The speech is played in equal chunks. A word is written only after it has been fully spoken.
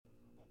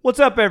What's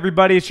up,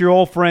 everybody? It's your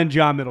old friend,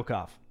 John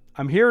Middlecoff.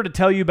 I'm here to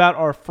tell you about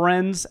our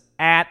friends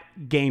at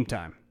Game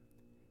Time.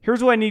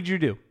 Here's what I need you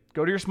to do.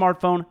 Go to your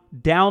smartphone,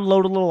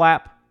 download a little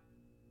app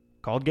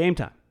called Game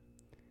Time.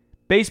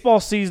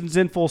 Baseball season's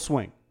in full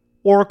swing.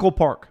 Oracle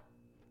Park.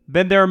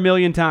 Been there a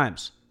million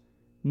times.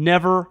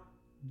 Never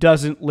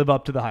doesn't live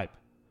up to the hype.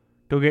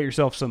 Go get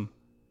yourself some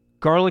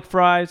garlic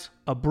fries,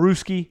 a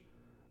brewski,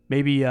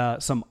 maybe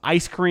some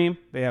ice cream.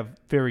 They have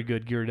very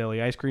good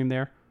Ghirardelli ice cream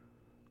there.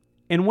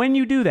 And when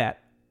you do that,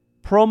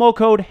 promo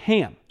code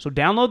HAM. So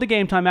download the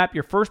Game Time app.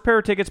 Your first pair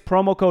of tickets,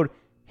 promo code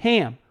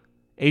HAM,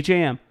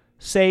 H-A-M,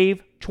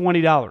 save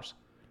 $20.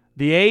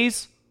 The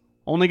A's,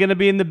 only going to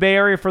be in the Bay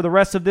Area for the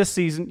rest of this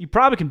season. You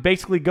probably can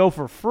basically go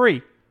for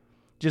free.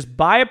 Just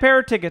buy a pair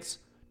of tickets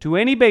to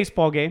any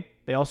baseball game.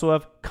 They also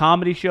have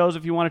comedy shows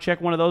if you want to check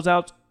one of those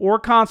out, or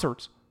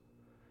concerts.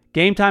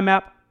 Game Time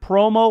app,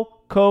 promo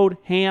code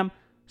HAM,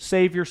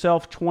 save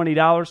yourself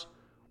 $20.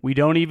 We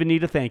don't even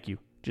need a thank you.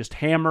 Just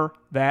hammer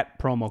that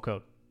promo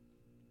code.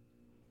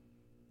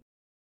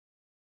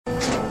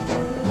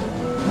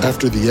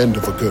 After the end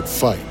of a good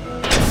fight,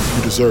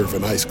 you deserve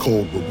an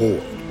ice-cold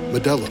reward.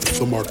 Modelo is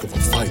the mark of a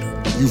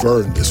fighter. You've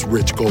earned this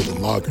rich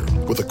golden lager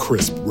with a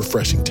crisp,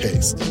 refreshing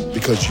taste.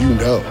 Because you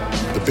know,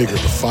 the bigger the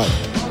fight,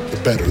 the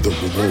better the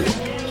reward.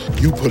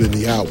 You put in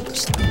the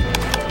hours,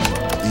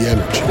 the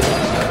energy,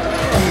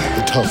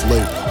 the tough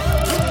labor.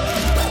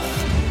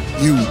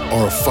 You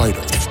are a fighter,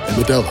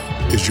 and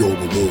Modelo is your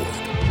reward.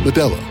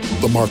 Modelo,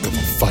 the mark of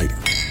a fighter.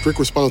 Drink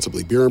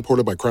responsibly. Beer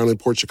imported by Crown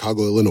Imports,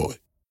 Chicago, Illinois.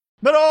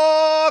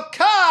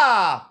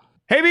 Middlecoff!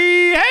 Hey,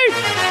 B, hey!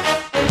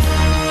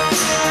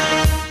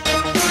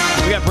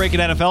 We got breaking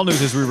NFL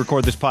news as we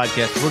record this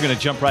podcast. We're going to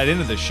jump right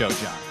into this show,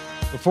 John.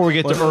 Before we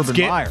get to Urban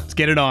Meyer. Let's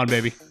get it on,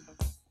 baby.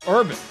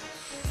 Urban.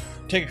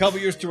 Take a couple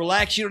years to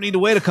relax. You don't need to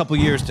wait a couple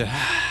years to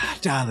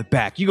dial it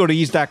back. You go to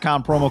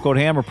ease.com, promo code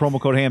HAM or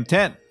promo code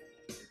HAM10.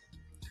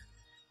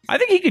 I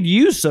think he could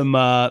use some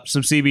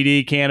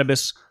CBD,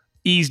 cannabis.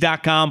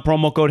 Ease.com,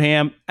 promo code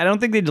HAM. I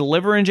don't think they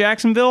deliver in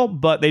Jacksonville,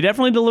 but they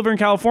definitely deliver in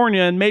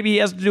California, and maybe he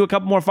has to do a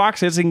couple more Fox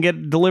hits and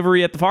get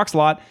delivery at the Fox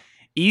lot.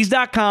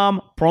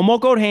 Ease.com,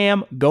 promo code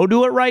HAM. Go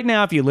do it right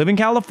now. If you live in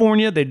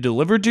California, they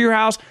deliver it to your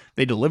house.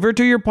 They deliver it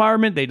to your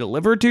apartment. They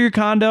deliver it to your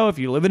condo. If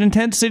you live in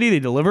Tent City, they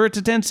deliver it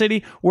to Tent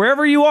City.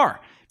 Wherever you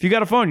are. If you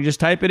got a phone, you just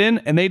type it in,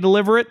 and they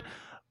deliver it.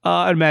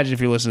 I'd imagine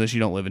if you listen to this,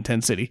 you don't live in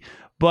Tent City.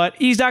 But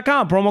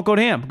ease.com, promo code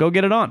HAM. Go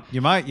get it on.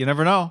 You might. You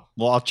never know.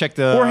 Well, I'll check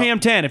the... Or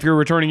HAM10 if you're a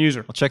returning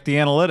user. I'll check the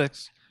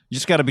analytics. You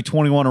just got to be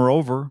 21 or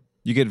over.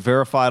 You get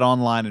verified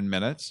online in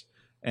minutes.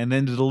 And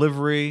then the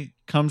delivery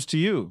comes to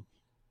you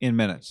in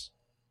minutes.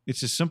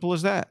 It's as simple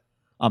as that.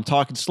 I'm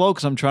talking slow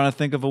because I'm trying to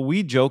think of a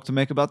weed joke to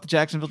make about the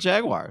Jacksonville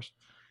Jaguars.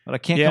 But I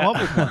can't come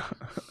up with one.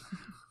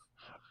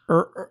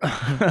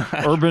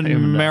 Urban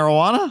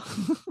marijuana?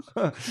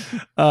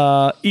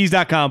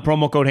 Ease.com,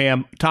 promo code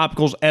HAM.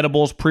 Topicals,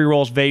 edibles,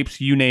 pre-rolls, vapes,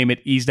 you name it.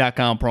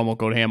 Ease.com, promo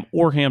code HAM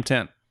or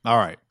HAM10. All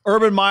right.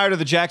 Urban Meyer to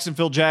the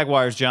Jacksonville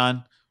Jaguars,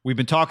 John. We've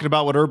been talking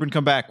about would Urban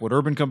come back? Would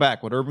Urban's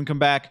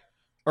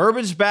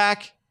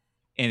back,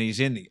 and he's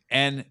in the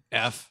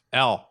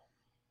NFL.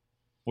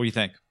 What do you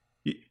think?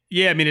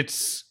 Yeah, I mean,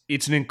 it's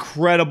an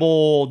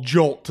incredible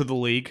jolt to the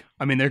league.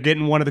 I mean, they're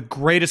getting one of the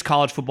greatest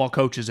college football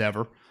coaches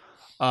ever.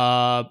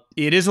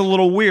 It is a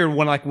little weird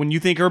when you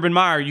think Urban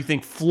Meyer, you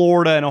think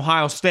Florida and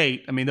Ohio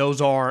State. I mean,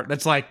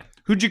 that's like,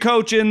 who'd you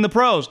coach in the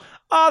pros?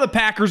 The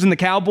Packers and the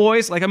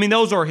Cowboys.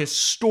 Those are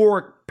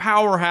historic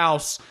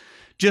powerhouse,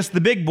 just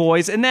the big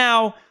boys. And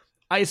now,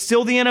 it's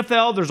still the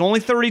NFL. There's only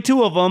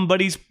 32 of them,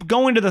 but he's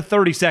going to the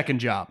 32nd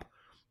job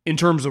in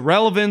terms of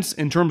relevance,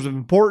 in terms of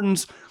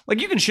importance.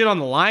 You can shit on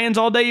the Lions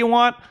all day you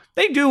want.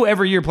 They do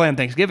every year play on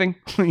Thanksgiving,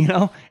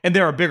 and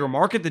they're a bigger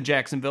market than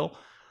Jacksonville.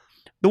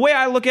 The way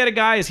I look at it,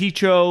 guy, is he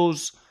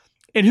chose,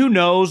 and who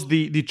knows,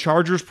 the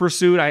Chargers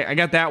pursuit. I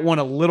got that one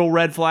a little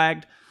red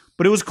flagged,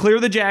 but it was clear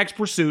the Jags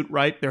pursuit,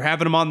 right? They're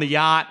having him on the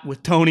yacht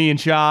with Tony and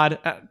Shad.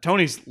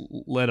 Tony's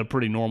led a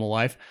pretty normal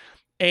life.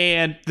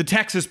 And the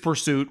Texas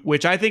pursuit,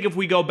 which I think if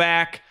we go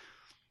back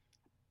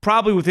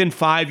probably within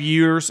 5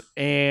 years,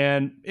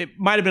 and it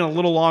might have been a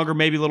little longer,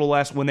 maybe a little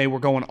less, when they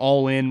were going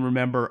all in,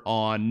 remember,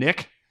 on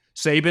Nick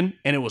Saban,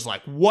 and it was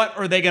like, what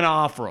are they going to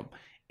offer him?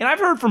 And I've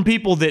heard from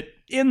people that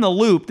in the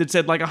loop that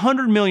said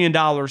 $100 million,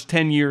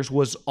 10 years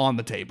was on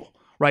the table,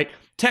 right?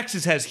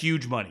 Texas has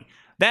huge money.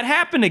 That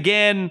happened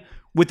again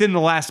within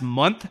the last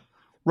month,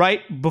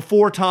 right?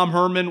 Before Tom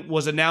Herman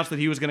was announced that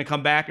he was going to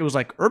come back, it was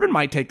like, Urban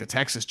might take the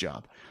Texas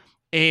job.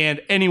 And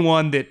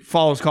anyone that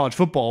follows college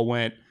football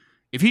went,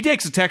 if he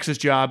takes a Texas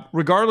job,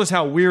 regardless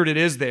how weird it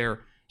is there,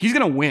 he's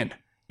going to win.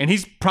 And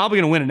he's probably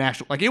going to win a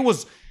national.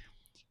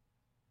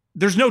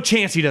 There's no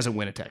chance he doesn't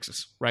win at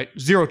Texas, right?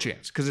 Zero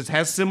chance, because it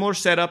has similar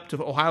setup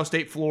to Ohio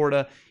State,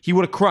 Florida. He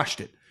would have crushed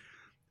it.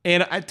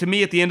 And to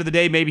me, at the end of the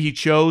day, maybe he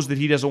chose that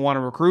he doesn't want to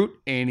recruit,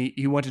 and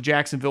he went to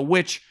Jacksonville,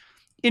 which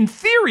in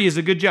theory is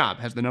a good job.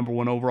 Has the number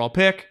 1 overall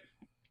pick.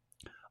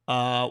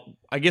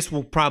 I guess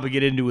we'll probably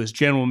get into his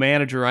general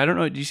manager. I don't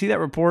know. Do you see that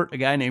report? A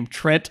guy named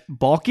Trent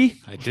Baalke.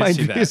 I did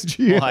see that.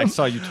 Well, I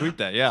saw you tweet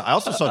that. Yeah. I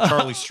also saw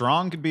Charlie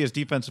Strong could be his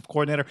defensive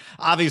coordinator.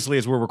 Obviously,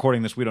 as we're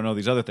recording this, we don't know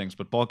these other things,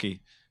 but Baalke,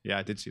 yeah,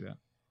 I did see that.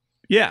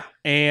 Yeah.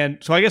 And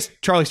so I guess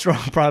Charlie Strong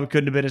probably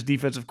couldn't have been his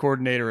defensive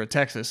coordinator at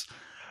Texas.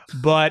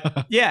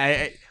 But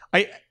yeah,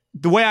 I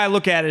the way I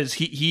look at it is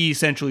he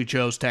essentially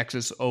chose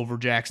Texas over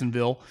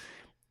Jacksonville.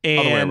 And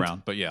other way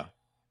around, but yeah.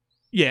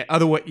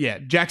 Yeah,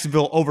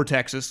 Jacksonville over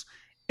Texas.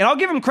 And I'll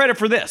give him credit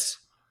for this.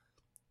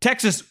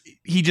 Texas,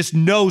 he just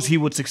knows he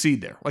would succeed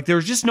there. Like,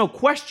 there's just no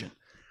question.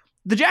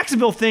 The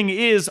Jacksonville thing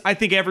is, I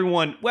think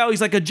everyone, well,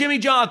 he's like a Jimmy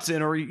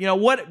Johnson or,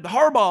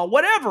 Harbaugh,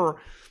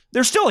 whatever.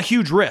 There's still a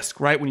huge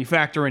risk, right, when you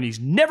factor in he's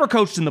never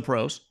coached in the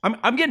pros.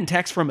 I'm getting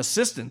texts from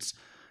assistants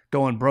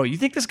going, bro, you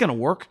think this is going to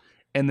work?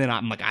 And then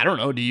I'm like, I don't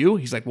know, do you?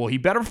 He's like, well, he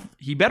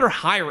better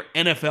hire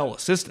NFL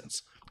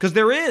assistants. Because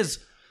there is...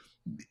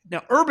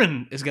 Now,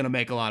 Urban is going to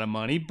make a lot of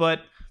money, but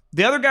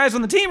the other guys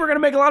on the team are going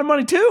to make a lot of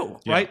money too,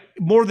 right?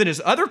 More than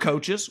his other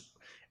coaches.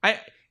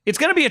 It's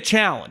going to be a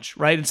challenge,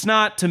 right? It's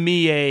not, to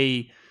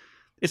me,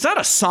 it's not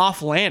a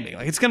soft landing.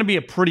 Like, it's going to be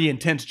a pretty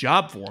intense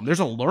job for him. There's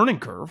a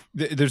learning curve.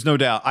 There's no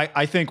doubt.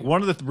 I think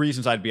one of the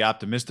reasons I'd be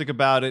optimistic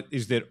about it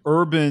is that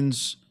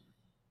Urban's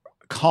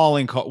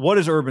calling card. What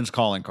is Urban's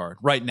calling card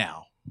right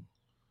now?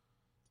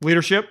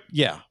 Leadership?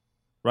 Yeah.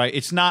 Right.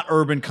 It's not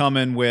Urban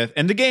coming with,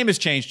 and the game has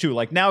changed too.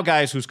 Like now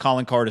guys whose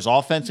calling card is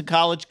offense in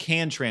college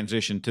can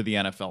transition to the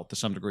NFL to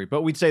some degree.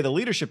 But we'd say the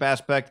leadership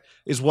aspect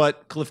is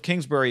what Cliff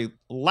Kingsbury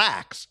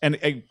lacks. And,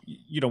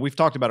 we've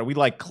talked about it. We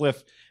like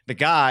Cliff, the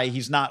guy.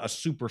 He's not a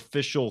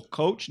superficial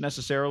coach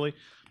necessarily,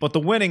 but the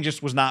winning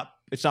just it's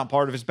not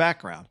part of his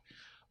background.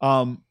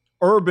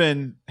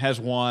 Urban has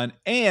won,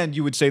 and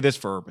you would say this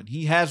for Urban.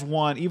 He has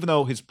won, even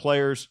though his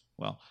players,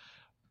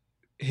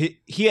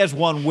 he has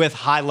won with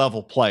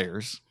high-level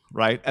players.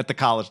 Right, at the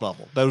college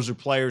level. Those are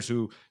players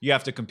who you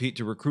have to compete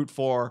to recruit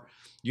for.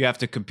 You have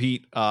to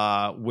compete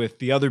with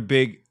the other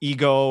big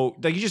ego.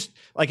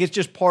 It's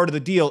just part of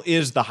the deal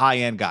is the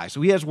high-end guy. So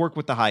he has worked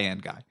with the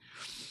high-end guy.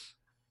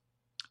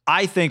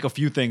 I think a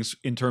few things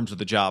in terms of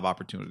the job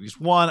opportunities.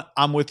 One,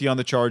 I'm with you on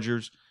the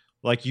Chargers.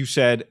 Like you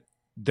said,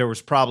 there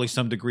was probably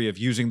some degree of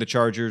using the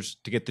Chargers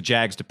to get the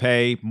Jags to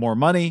pay more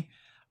money.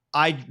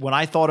 When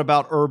I thought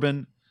about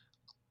Urban,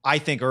 I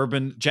think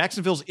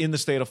Jacksonville's in the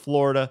state of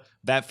Florida.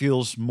 That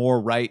feels more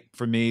right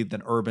for me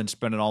than Urban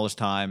spending all his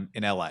time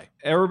in LA.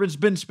 Urban's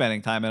been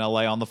spending time in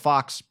LA on the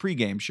Fox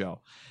pregame show.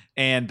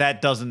 And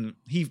that doesn't,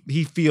 he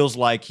feels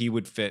like he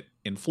would fit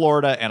in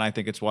Florida. And I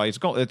think it's why he's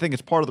going. I think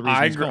it's part of the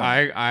reason he's going.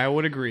 I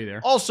would agree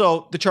there.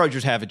 Also, the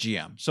Chargers have a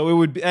GM. So it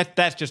would be,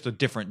 that's just a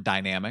different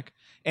dynamic.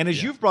 And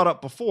as you've brought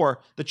up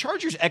before, the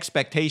Chargers'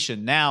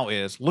 expectation now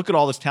is, look at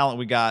all this talent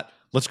we got.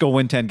 Let's go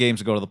win 10 games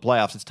and go to the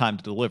playoffs. It's time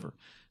to deliver.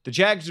 The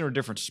Jags are in a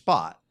different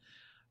spot.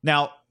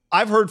 Now,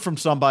 I've heard from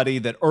somebody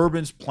that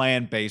Urban's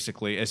plan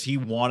basically, as he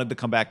wanted to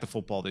come back to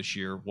football this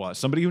year, was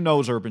somebody who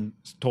knows Urban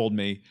told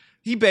me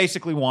he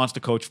basically wants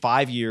to coach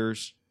 5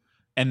 years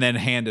and then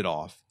hand it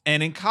off.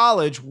 And in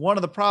college, one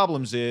of the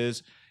problems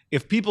is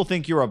if people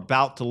think you're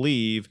about to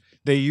leave,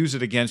 they use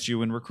it against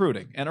you in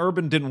recruiting. And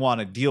Urban didn't want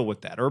to deal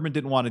with that. Urban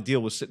didn't want to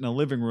deal with sitting in a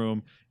living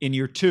room in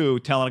year 2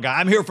 telling a guy,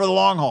 I'm here for the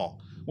long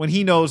haul, when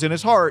he knows in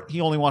his heart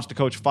he only wants to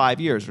coach 5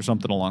 years or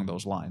something along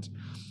those lines.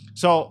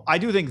 So I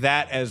do think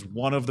that as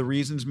one of the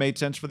reasons made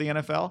sense for the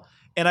NFL.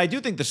 And I do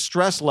think the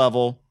stress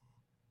level,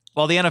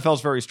 while the NFL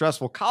is very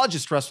stressful, college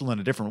is stressful in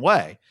a different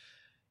way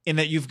in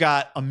that you've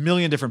got a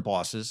million different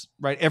bosses,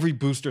 right? Every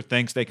booster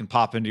thinks they can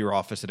pop into your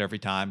office at every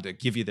time to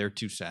give you their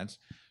 2 cents.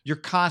 You're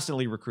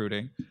constantly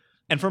recruiting.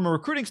 And from a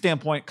recruiting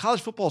standpoint,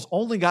 college football has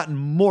only gotten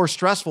more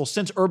stressful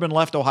since Urban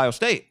left Ohio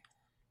State.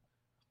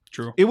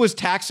 True. It was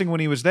taxing when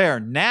he was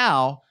there.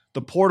 Now,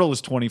 the portal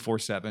is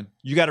 24/7.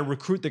 You got to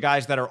recruit the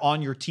guys that are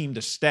on your team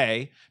to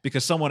stay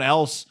because someone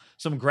else,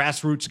 some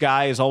grassroots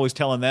guy is always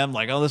telling them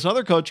like, oh, this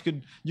other coach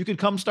you could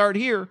come start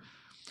here.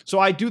 So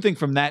I do think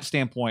from that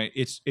standpoint,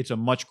 it's a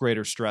much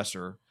greater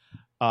stressor.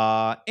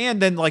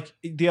 And then like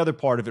the other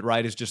part of it,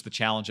 right, is just the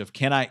challenge of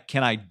can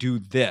I do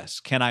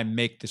this? Can I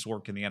make this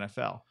work in the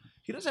NFL?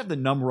 He doesn't have the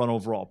number 1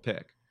 overall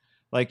pick.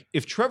 Like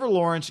if Trevor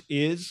Lawrence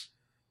is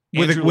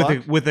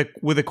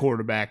with a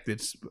quarterback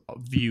that's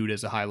viewed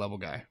as a high level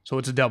guy, so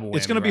it's a double whammy.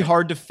 It's going to be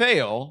hard to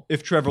fail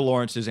if Trevor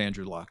Lawrence is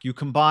Andrew Luck. You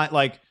combine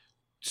like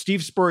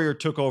Steve Spurrier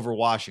took over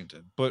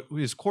Washington, but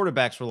his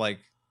quarterbacks were like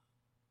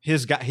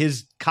his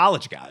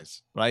college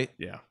guys, right?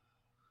 Yeah.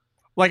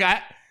 Like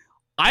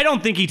I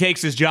don't think he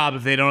takes his job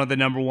if they don't have the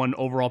number 1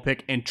 overall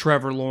pick and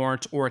Trevor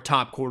Lawrence or a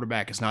top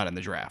quarterback is not in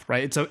the draft,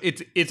 right?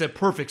 It's a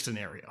perfect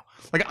scenario.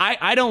 Like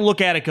I don't look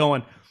at it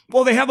going,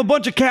 well, they have a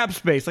bunch of cap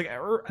space. Like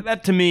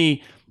that to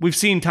me, we've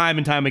seen time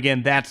and time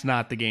again, that's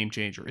not the game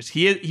changer.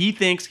 He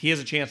thinks he has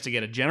a chance to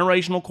get a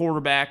generational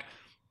quarterback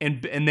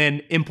and then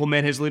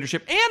implement his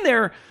leadership. And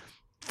they're,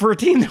 for a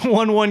team that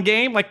won 1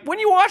 game, like when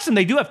you watch them,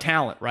 they do have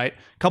talent, right?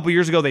 A couple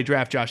years ago, they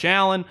draft Josh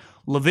Allen,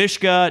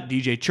 Laviska,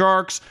 DJ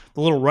Charks,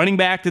 the little running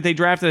back that they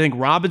drafted. I think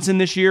Robinson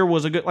this year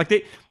was a good,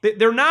 like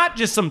they're not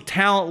just some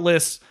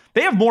talentless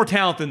They have more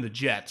talent than the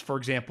Jets, for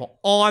example,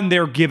 on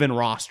their given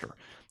roster.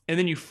 And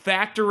then you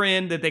factor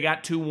in that they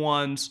got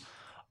 2-1s.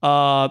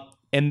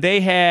 And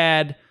they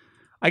had,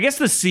 I guess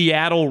the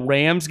Seattle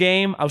Rams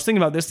game, I was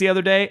thinking about this the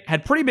other day,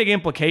 had pretty big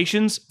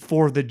implications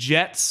for the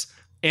Jets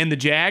and the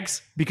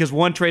Jags because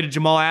one traded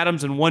Jamal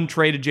Adams and one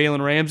traded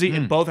Jalen Ramsey,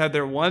 and both had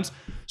their ones.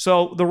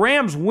 So the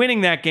Rams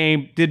winning that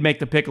game did make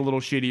the pick a little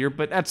shittier,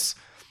 but that's,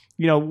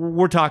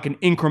 we're talking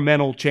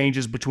incremental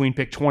changes between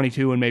pick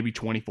 22 and maybe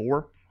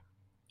 24.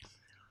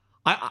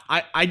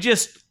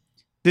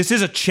 This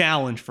is a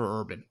challenge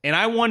for Urban, and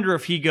I wonder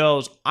if he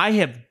goes, I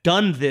have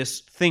done this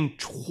thing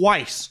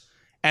twice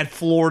at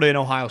Florida and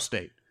Ohio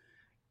State,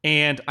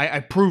 and I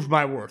proved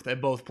my worth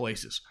at both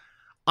places.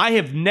 I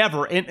have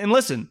never, and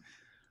listen,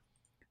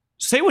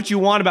 say what you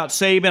want about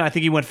Saban. I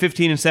think he went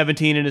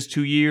 15-17 in his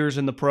 2 years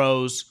in the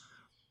pros,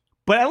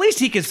 but at least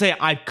he can say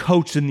I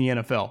coached in the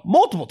NFL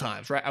multiple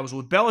times, right? I was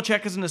with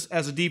Belichick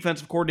as a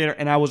defensive coordinator,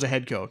 and I was a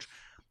head coach.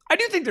 I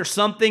do think there's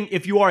something,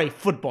 if you are a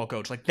football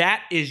coach, like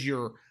that is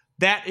your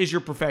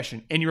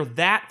profession, and you're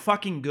that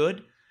fucking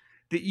good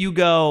that you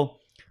go,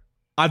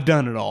 I've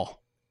done it all.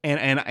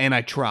 And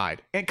I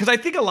tried. Because I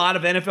think a lot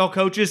of NFL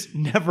coaches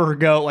never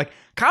go, like,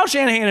 Kyle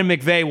Shanahan and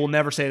McVay will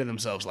never say to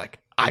themselves, like,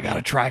 I got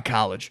to try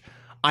college.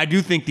 I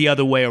do think the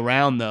other way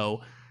around,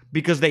 though,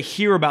 because they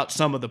hear about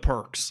some of the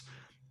perks.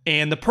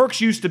 And the perks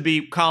used to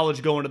be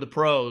college going to the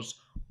pros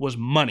was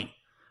money.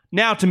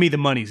 Now, to me, the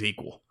money's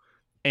equal.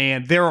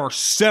 And there are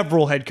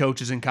several head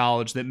coaches in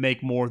college that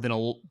make more than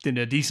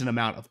a decent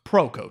amount of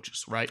pro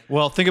coaches, right?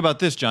 Well, think about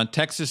this, John.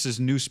 Texas's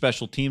new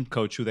special team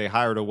coach, who they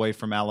hired away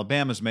from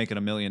Alabama, is making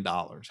 $1 million.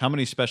 How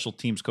many special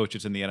teams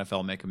coaches in the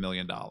NFL make $1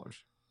 million?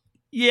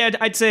 Yeah,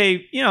 I'd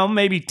say,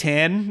 maybe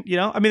 10.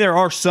 I mean, there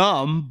are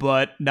some,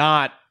 but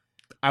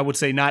I would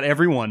say not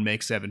everyone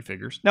makes seven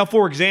figures. Now,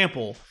 for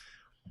example,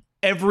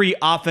 every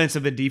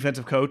offensive and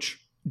defensive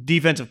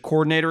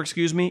coordinator,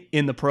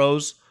 in the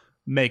pros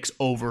makes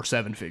over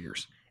seven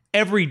figures.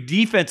 Every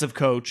defensive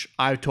coach,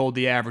 I've told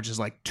the average is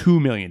like $2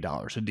 million in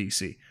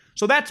DC.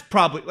 So that's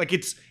probably like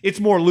it's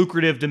more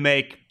lucrative to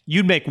make.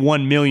 You'd make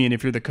 $1 million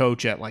if you're the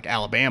coach at like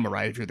Alabama,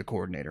 right? If you're the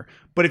coordinator.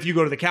 But if you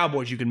go to the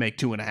Cowboys, you can make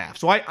 2.5.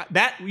 So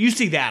you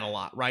see that a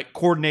lot, right?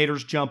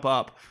 Coordinators jump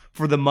up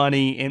for the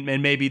money and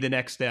maybe the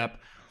next step.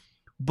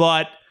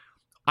 But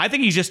I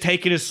think he's just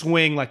taking his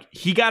swing. Like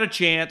he got a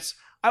chance.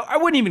 I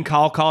wouldn't even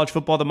call college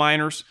football the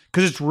minors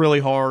because it's really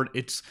hard.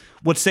 It's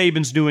what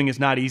Saban's doing is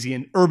not easy,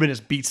 and Urban has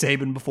beat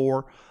Saban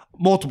before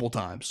multiple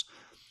times.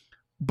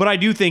 But I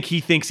do think he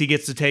thinks he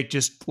gets to take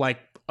just like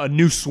a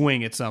new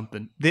swing at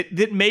something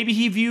that maybe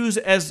he views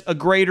as a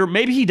greater,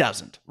 maybe he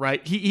doesn't,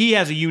 right? He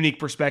has a unique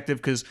perspective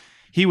because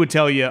he would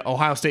tell you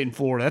Ohio State and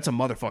Florida, that's a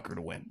motherfucker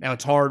to win. Now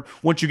it's hard.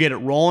 Once you get it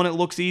rolling, it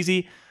looks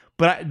easy.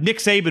 But Nick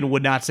Saban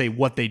would not say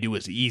what they do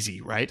is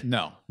easy, right?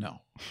 No.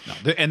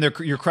 And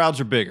your crowds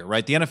are bigger,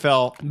 right? The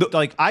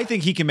NFL, I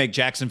think he can make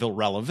Jacksonville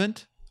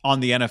relevant on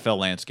the NFL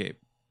landscape.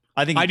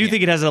 I do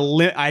think it has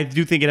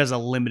a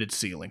limited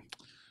ceiling.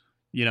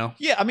 Yeah,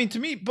 I mean to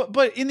me,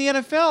 but in the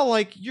NFL,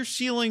 like your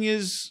ceiling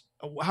is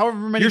however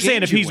many. You're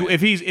saying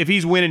if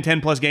he's winning 10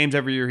 plus games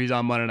every year, he's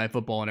on Monday Night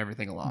Football and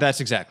everything a lot.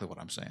 That's exactly what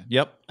I'm saying.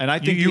 Yep, and I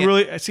think you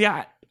really see.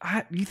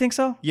 You think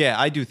so? Yeah,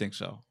 I do think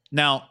so.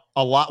 Now,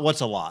 a lot.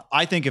 What's a lot?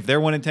 I think if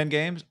they're winning 10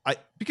 games,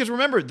 because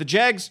remember the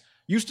Jags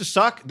used to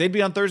suck. They'd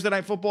be on Thursday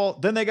Night Football.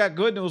 Then they got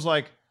good, and it was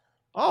like,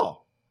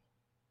 oh,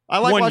 I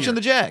like watching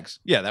the Jags.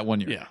 Yeah, that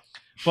 1 year. Yeah.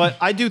 But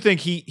I do think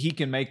he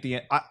can make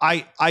the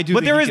I do.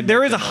 But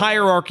there is a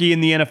hierarchy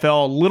in the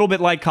NFL, a little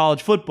bit like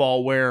college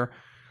football, where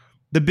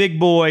the big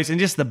boys and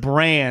just the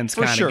brands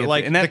for sure.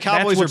 Like the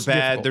Cowboys are bad,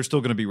 difficult. They're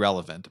still going to be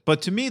relevant.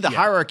 But to me, the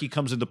hierarchy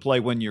comes into play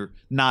when you're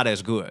not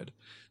as good.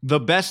 The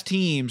best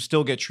teams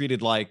still get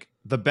treated like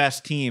the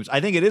best teams.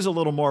 I think it is a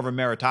little more of a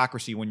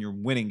meritocracy when you're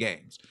winning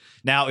games.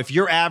 Now, if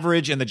you're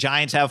average and the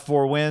Giants have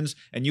 4 wins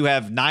and you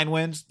have 9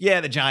 wins,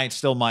 the Giants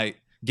still might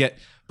get.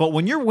 But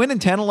when you're winning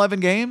 10, 11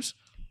 games,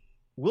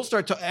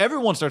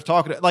 everyone starts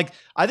talking. Like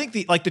I think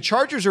the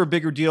Chargers are a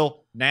bigger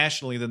deal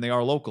nationally than they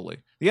are locally.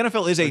 The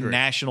NFL is a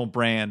national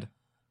brand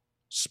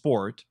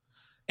sport.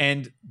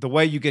 And the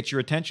way you get your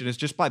attention is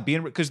just by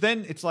being, because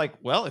then it's like,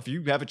 well, if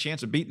you have a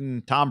chance of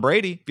beating Tom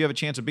Brady, if you have a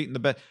chance of beating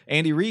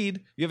Andy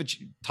Reid, you have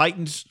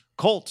Titans,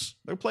 Colts,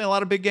 they're playing a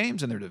lot of big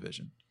games in their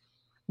division.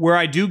 Where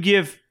I do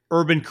give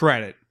Urban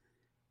credit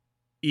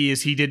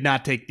is he did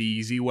not take the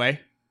easy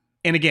way.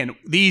 And again,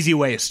 the easy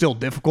way is still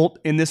difficult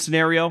in this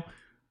scenario.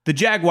 The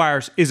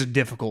Jaguars is a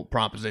difficult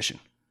proposition,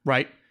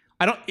 right?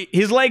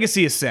 His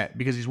legacy is set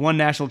because he's won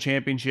national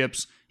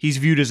championships. He's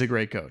viewed as a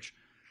great coach.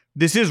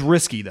 This is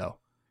risky though.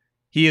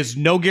 He is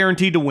no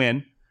guarantee to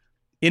win.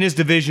 In his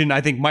division, I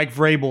think Mike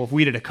Vrabel, if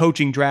we did a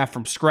coaching draft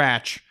from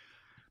scratch,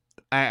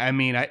 I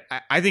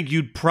think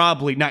you'd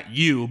probably, not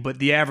you, but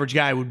the average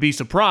guy would be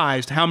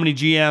surprised how many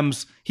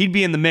GMs he'd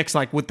be in the mix,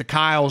 like with the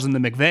Kyles and the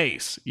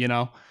McVays,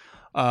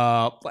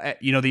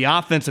 the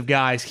offensive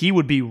guys, he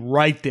would be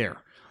right there.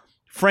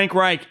 Frank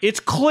Reich, it's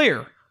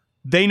clear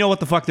they know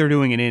what the fuck they're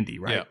doing in Indy,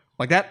 right? Yeah.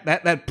 Like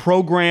that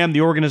program,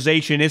 the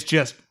organization,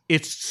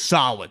 it's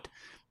solid.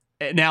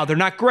 Now, they're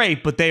not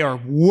great, but they are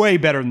way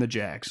better than the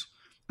Jags.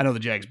 I know the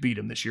Jags beat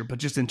them this year, but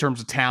just in terms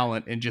of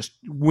talent and just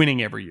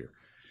winning every year.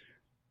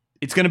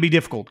 It's going to be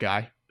difficult,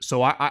 guy.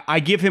 So I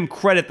give him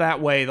credit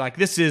that way. Like,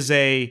 this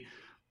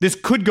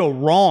could go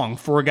wrong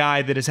for a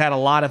guy that has had a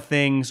lot of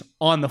things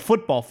on the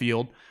football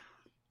field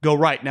go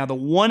right. Now, the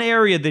one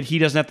area that he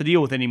doesn't have to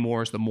deal with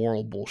anymore is the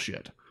moral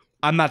bullshit.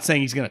 I'm not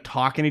saying he's going to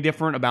talk any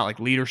different about like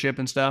leadership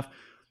and stuff.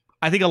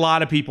 I think a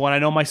lot of people, and I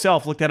know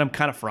myself, looked at him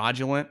kind of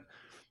fraudulent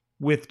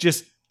with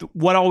just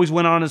what always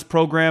went on in his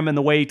program and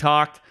the way he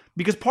talked.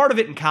 Because part of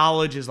it in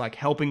college is like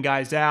helping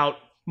guys out.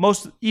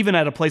 Even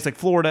at a place like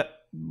Florida,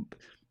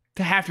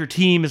 to half your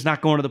team is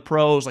not going to the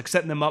pros, like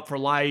setting them up for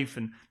life.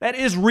 And that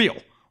is real.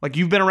 Like,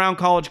 you've been around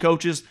college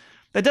coaches,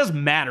 that does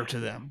matter to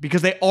them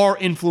because they are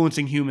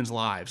influencing humans'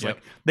 lives. Yep.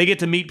 Like, they get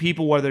to meet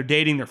people where they're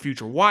dating their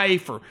future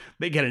wife, or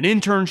they get an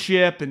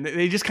internship, and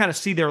they just kind of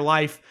see their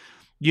life,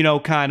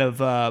 kind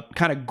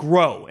of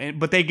grow.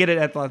 But they get it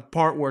at the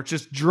part where it's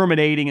just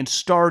germinating and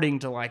starting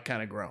to like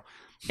kind of grow.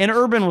 And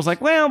Urban was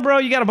like, well, bro,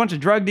 you got a bunch of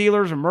drug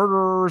dealers and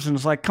murderers, and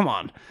it's like, come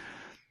on.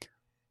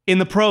 In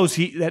the pros,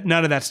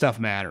 none of that stuff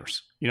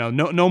matters.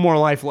 No more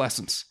life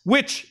lessons.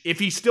 Which, if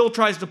he still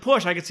tries to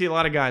push, I could see a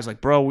lot of guys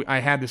like, bro, I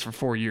had this for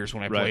 4 years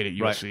when I played at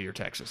USC or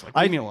Texas. Like,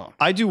 leave me alone.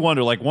 I do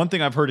wonder, like, one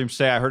thing I've heard him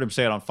say, I heard him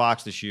say it on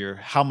Fox this year,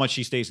 how much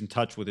he stays in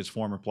touch with his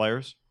former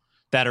players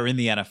that are in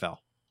the NFL.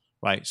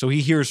 Right. So he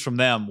hears from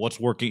them what's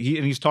working.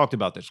 And he's talked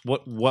about this.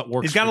 What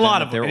works. He's got a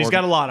lot of them. He's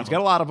got a lot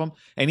of them.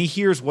 And he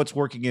hears what's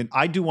working in.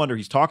 I do wonder,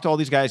 he's talked to all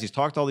these guys.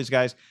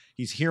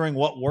 He's hearing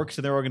what works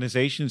in their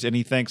organizations. And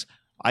he thinks,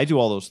 I do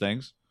all those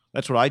things.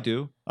 That's what I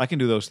do. I can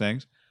do those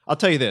things. I'll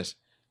tell you this.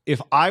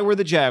 If I were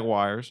the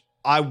Jaguars,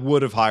 I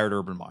would have hired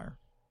Urban Meyer.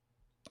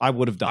 I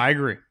would have done. I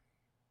agree.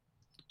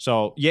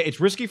 So, yeah, it's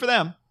risky for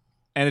them.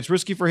 And it's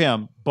risky for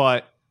him.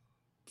 But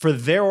for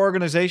their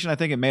organization, I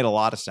think it made a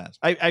lot of sense.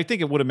 I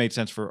think it would have made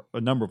sense for a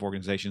number of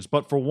organizations.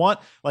 But for one,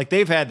 like,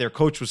 they've had their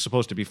coach was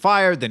supposed to be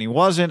fired, then he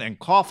wasn't, and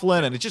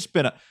Coughlin, and it's just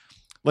been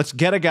let's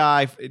get a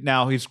guy.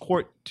 Now,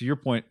 to your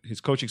point,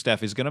 his coaching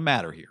staff is going to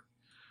matter here.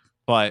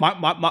 But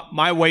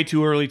my way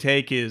too early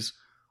take is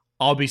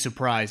I'll be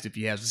surprised if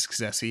he has the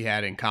success he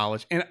had in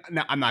college. And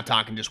I'm not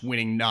talking just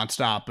winning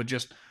nonstop, but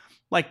just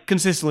like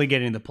consistently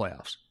getting in the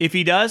playoffs. If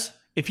he does,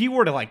 if he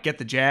were to like get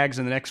the Jags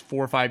in the next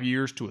 4 or 5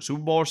 years to a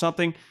Super Bowl or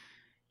something,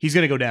 he's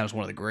going to go down as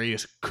one of the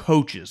greatest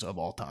coaches of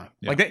all time.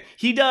 Yeah. Like that,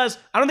 he does.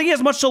 I don't think he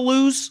has much to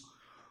lose,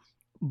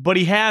 but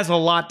he has a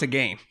lot to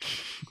gain.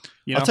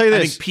 I'll tell you this: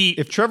 I think Pete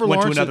if Trevor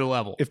went Lawrence to another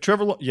level.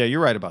 Yeah,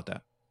 you're right about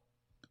that.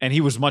 And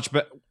he was much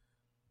better.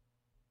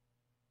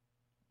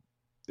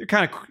 They're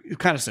kind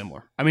of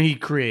similar. I mean, he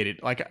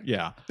created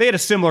yeah. They had a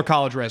similar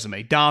college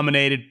resume,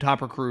 dominated,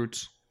 top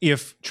recruits.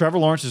 If Trevor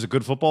Lawrence is a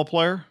good football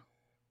player,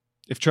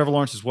 if Trevor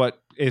Lawrence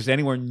is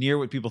anywhere near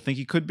what people think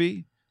he could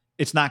be,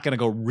 it's not going to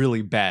go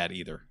really bad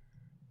either.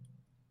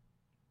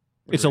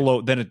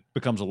 Then it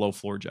becomes a low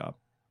floor job.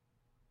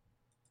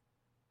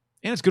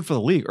 And it's good for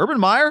the league. Urban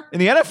Meyer in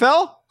the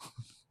NFL?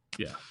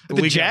 Yeah.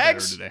 The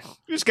Jags?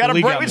 He's got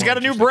a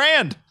new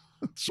brand.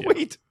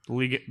 Sweet.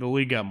 Yeah. The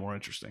league got more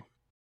interesting.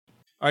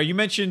 All right, you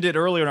mentioned it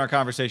earlier in our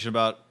conversation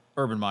about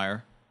Urban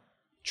Meyer.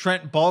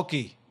 Trent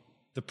Baalke,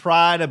 the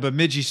pride of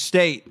Bemidji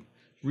State,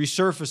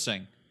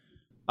 resurfacing.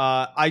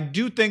 I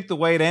do think the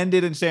way it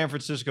ended in San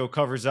Francisco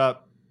covers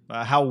up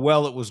how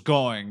well it was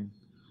going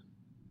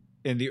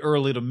in the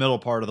early to middle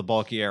part of the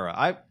Baalke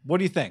era. What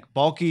do you think?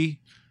 Baalke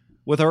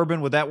with Urban,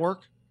 would that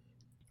work?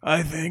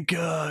 I think,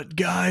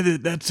 Guy,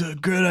 that's a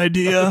good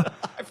idea.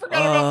 I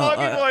forgot about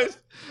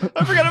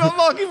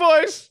Baalke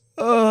voice.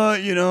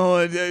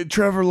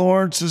 Trevor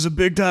Lawrence is a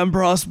big-time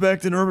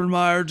prospect, and Urban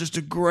Meyer just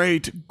a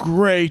great,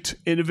 great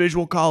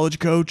individual college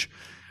coach.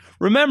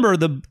 Remember,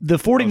 the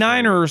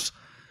 49ers,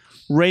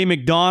 Ray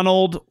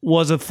McDonald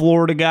was a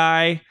Florida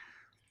guy.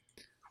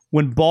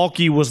 When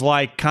Baalke was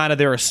like kind of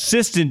their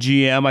assistant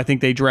GM, I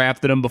think they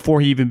drafted him before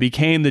he even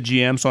became the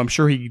GM, so I'm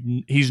sure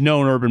he's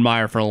known Urban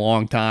Meyer for a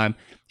long time.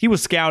 He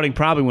was scouting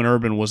probably when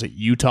Urban was at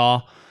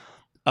Utah.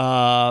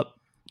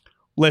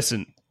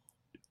 Listen,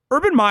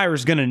 Urban Meyer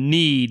is going to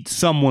need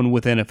someone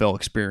with NFL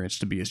experience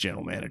to be his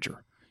general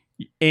manager.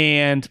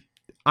 And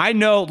I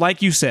know,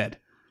 like you said,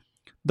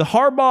 the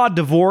Harbaugh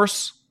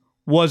divorce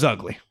was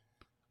ugly.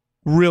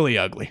 Really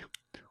ugly.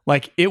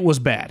 Like, it was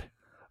bad.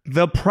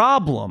 The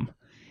problem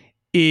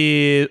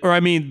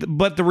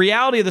but the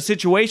reality of the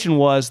situation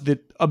was that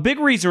a big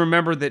reason,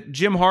 remember, that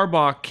Jim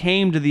Harbaugh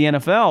came to the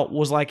NFL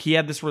was like he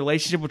had this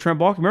relationship with Trent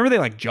Baalke. Remember they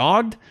like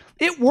jogged?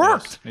 It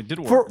worked. Yes, it did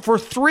work. For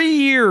 3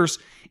 years,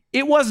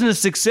 it wasn't a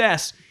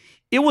success.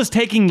 It was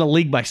taking the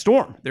league by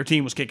storm. Their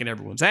team was kicking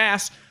everyone's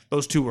ass.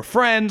 Those two were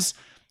friends.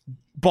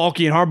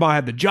 Baalke and Harbaugh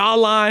had the jaw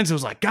lines. It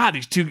was like, God,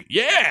 these two,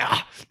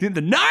 yeah.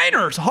 The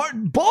Niners,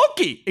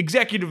 Baalke,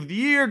 executive of the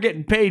year,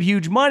 getting paid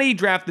huge money,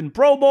 drafting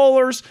Pro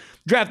Bowlers,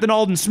 drafting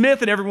Aldon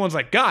Smith, and everyone's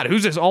like, God,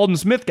 who's this Aldon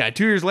Smith guy?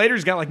 2 years later,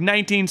 he's got like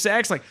 19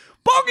 sacks. Like,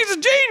 Baalke's a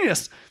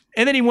genius.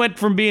 And then he went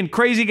from being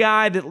crazy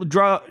guy that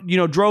drove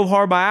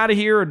Harbaugh out of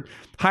here and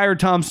hired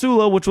Tom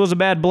Sula, which was a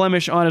bad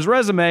blemish on his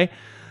resume.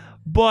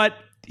 But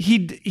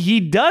he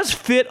does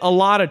fit a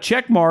lot of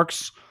check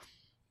marks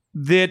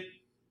that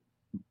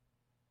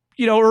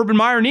Urban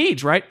Meyer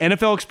needs, right?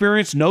 NFL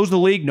experience, knows the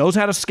league, knows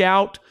how to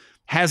scout,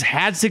 has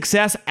had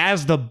success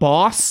as the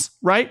boss,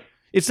 right?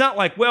 It's not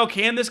like, well,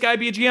 can this guy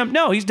be a GM?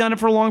 No, he's done it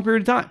for a long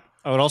period of time.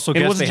 I would also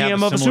guess they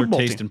have a similar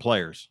taste in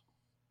players.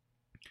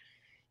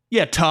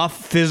 Yeah,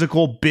 tough,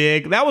 physical,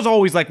 big. That was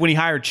always like when he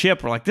hired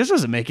Chip, we're like, this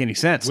doesn't make any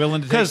sense.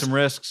 Willing to take some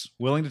risks.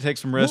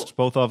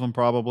 Both of them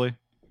probably.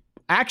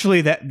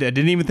 Actually, I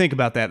didn't even think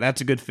about that. That's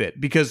a good fit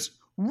because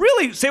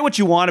really, say what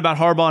you want about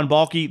Harbaugh and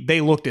Balky,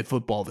 they looked at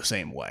football the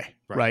same way,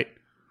 right?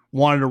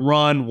 Wanted to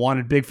run,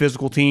 wanted big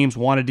physical teams,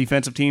 wanted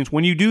defensive teams.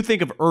 When you do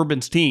think of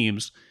Urban's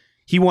teams,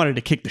 he wanted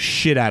to kick the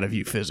shit out of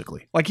you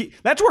physically. Like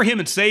that's where him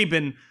and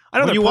Saban. I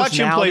know when you watch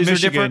him play Michigan,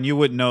 different. You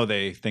wouldn't know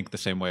they think the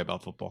same way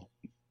about football.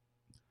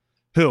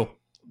 Who?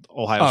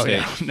 Ohio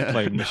State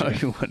played No, Michigan.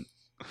 you wouldn't.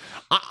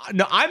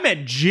 I met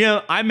Nick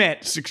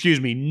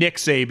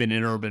Saban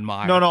and Urban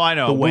Meyer. No, I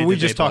know. We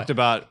just talked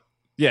about.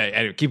 Yeah,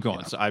 anyway, keep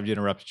going. So I've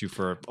interrupted you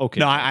for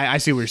okay. No, I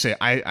see what you're saying.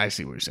 I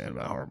see what you're saying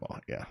about Harbaugh.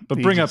 Yeah,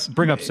 but bring up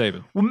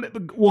Saban.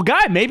 Well,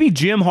 guy, maybe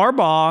Jim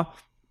Harbaugh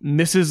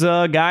misses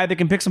a guy that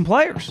can pick some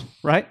players,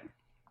 right?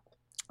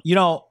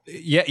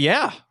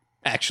 Yeah,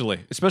 actually,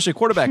 especially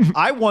quarterback.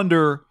 I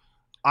wonder.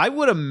 I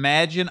would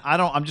imagine.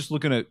 I'm just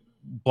looking at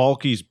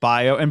Balky's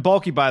bio, and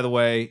Balky, by the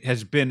way,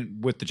 has been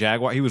with the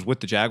Jaguars. He was with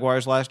the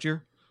Jaguars last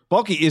year.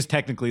 Balky is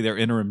technically their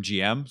interim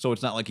GM, so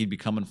it's not like he'd be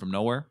coming from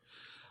nowhere.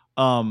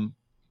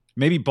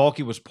 Maybe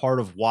Balky was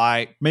part of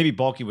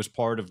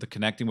the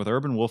connecting with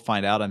Urban. We'll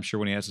find out, I'm sure,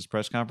 when he has his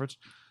press conference.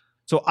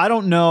 So I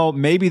don't know.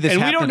 Maybe this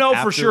happened. And we don't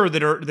know for sure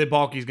that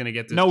Balky's going to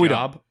get this job. No, we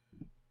don't.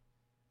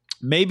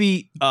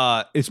 Maybe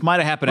it might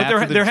have happened after the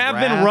draft. There have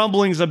been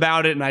rumblings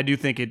about it, and I do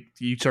think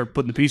you start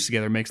putting the pieces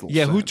together, it makes a little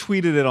sense. Who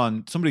tweeted it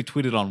on? Somebody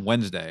tweeted on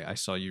Wednesday. I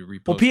saw you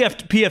repost. Well,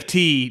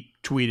 PFT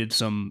tweeted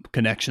some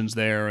connections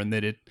there, and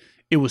that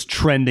it was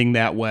trending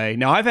that way.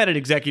 Now, I've had an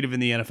executive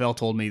in the NFL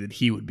told me that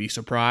he would be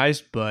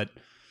surprised, but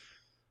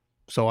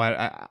so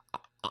I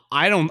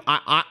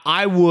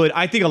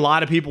think a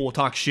lot of people will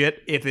talk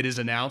shit if it is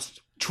announced.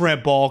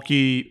 Trent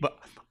Baalke, but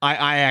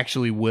I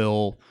actually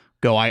will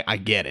go. I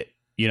get it,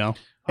 And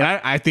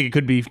I think it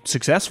could be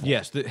successful.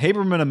 Yes,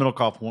 Haberman and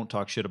Middlecoff won't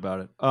talk shit about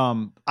it.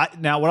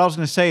 Now, what I was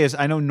going to say is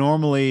I know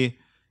normally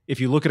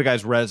if you look at a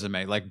guy's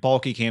resume, like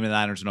Baalke came to the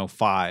Niners in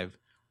 2005,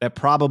 that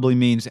probably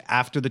means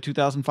after the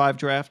 2005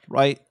 draft,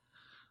 right?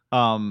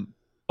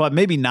 But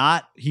maybe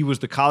not. He was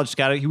the college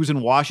scout. He was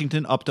in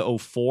Washington up to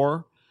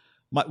 2004.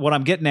 What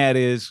I'm getting at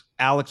is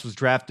Alex was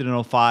drafted in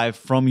 2005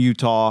 from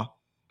Utah.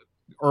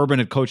 Urban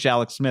had coached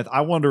Alex Smith.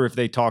 I wonder if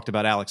they talked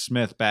about Alex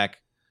Smith back.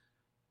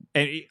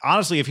 And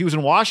honestly, if he was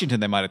in Washington,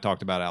 they might have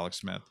talked about Alex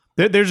Smith.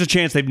 There's a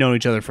chance they've known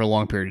each other for a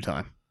long period of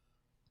time.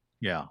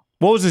 Yeah.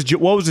 What was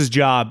his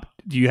job?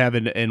 Do you have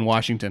in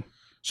Washington?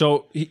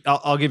 So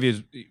I'll give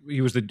you.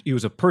 He was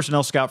a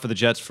personnel scout for the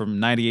Jets from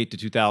 98 to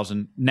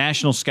 2000.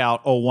 National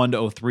scout 01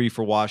 to 03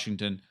 for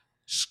Washington.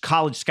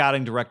 College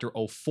scouting director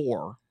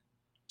 04.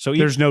 So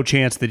there's no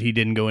chance that he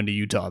didn't go into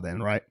Utah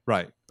then, right?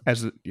 Right.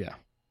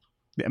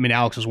 I mean,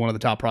 Alex was one of the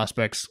top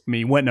prospects. I mean,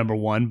 he went number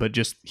one, but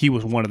he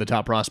was one of the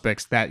top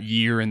prospects that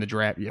year in the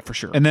draft. Yeah, for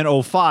sure. And then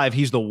 2005,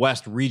 he's the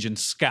West Region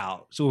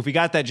scout. So if he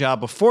got that job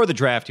before the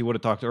draft, he would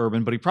have talked to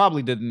Urban, but he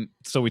probably didn't.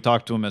 So we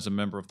talked to him as a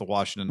member of the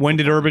Washington. When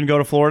did Urban go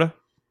to Florida?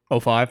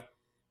 2005?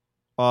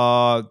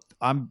 I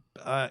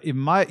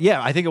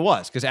think it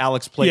was because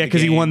Alex played. Yeah,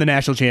 because he won the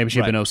national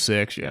championship in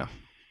 2006. Yeah.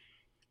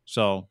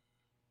 So,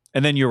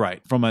 and then you're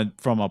right from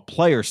a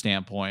player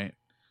standpoint.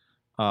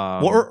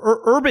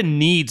 Urban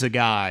needs a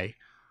guy.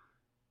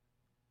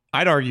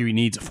 I'd argue he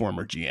needs a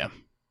former GM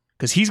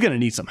because he's going to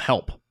need some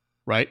help,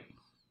 right?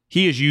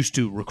 He is used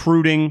to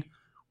recruiting,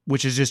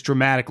 which is just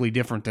dramatically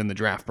different than the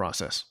draft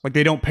process. Like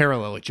they don't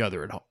parallel each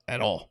other at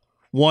all.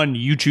 One,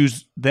 you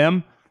choose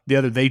them. The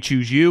other, they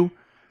choose you.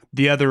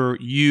 The other,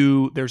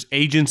 there's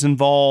agents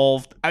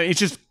involved. I mean, it's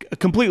just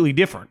completely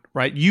different,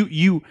 right?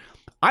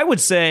 I would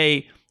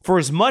say for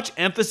as much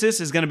emphasis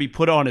is going to be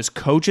put on as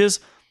coaches,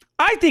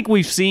 I think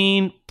we've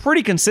seen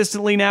pretty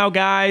consistently now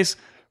guys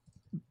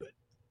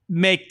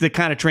make the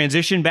kind of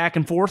transition back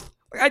and forth.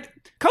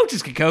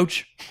 Coaches can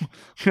coach.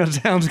 It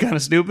sounds kind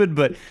of stupid,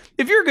 but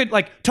if you're good,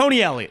 like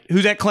Tony Elliott,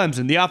 who's at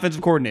Clemson, the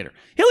offensive coordinator,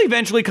 he'll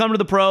eventually come to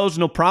the pros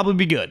and he'll probably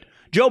be good.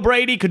 Joe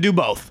Brady could do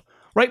both,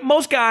 right?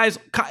 Most guys,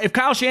 if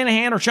Kyle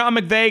Shanahan or Sean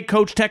McVay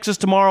coach Texas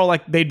tomorrow,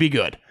 like they'd be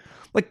good.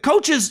 Like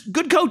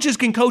good coaches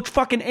can coach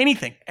fucking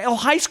anything.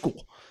 High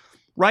school,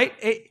 right?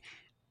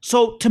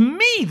 So to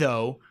me,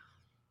 though,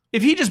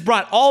 if he just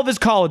brought all of his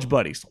college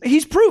buddies,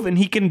 he's proven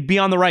he can be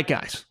on the right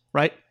guys,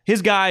 right?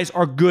 His guys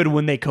are good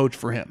when they coach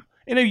for him.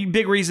 And a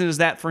big reason is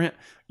that for him,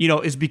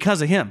 is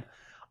because of him.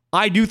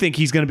 I do think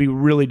he's going to be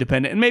really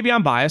dependent. And maybe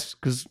I'm biased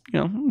because,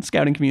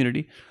 scouting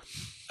community.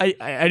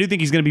 I do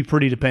think he's going to be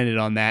pretty dependent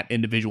on that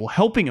individual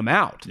helping him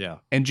out. Yeah.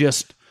 And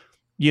just,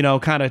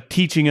 kind of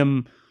teaching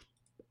him,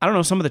 I don't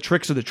know, some of the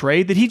tricks of the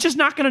trade that he's just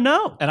not going to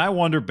know. And I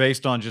wonder,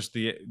 based on just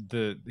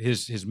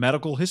his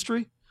medical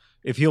history,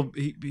 if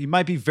he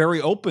might be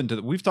very open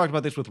to. We've talked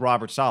about this with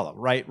Robert Saleh,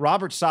 right?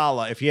 Robert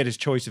Saleh, if he had his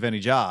choice of any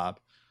job,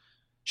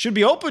 should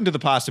be open to the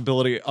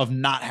possibility of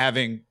not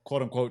having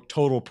quote unquote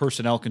total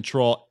personnel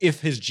control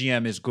if his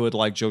GM is good,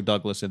 like Joe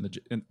Douglas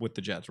with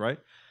the Jets, right?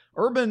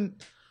 Urban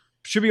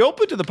should be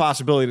open to the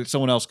possibility that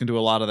someone else can do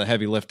a lot of the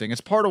heavy lifting.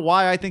 It's part of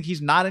why I think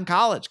he's not in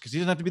college, because he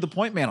doesn't have to be the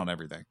point man on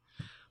everything.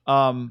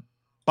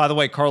 By the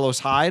way, Carlos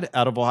Hyde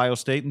out of Ohio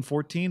State in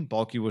 2014.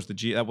 Balky was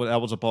that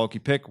was a Balky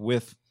pick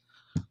with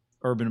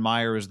Urban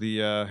Meyer as the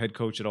head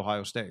coach at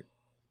Ohio State.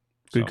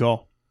 Good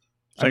call.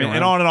 I mean,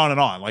 and on and on and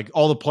on. Like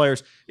all the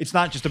players, it's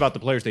not just about the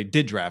players they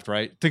did draft,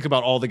 right? Think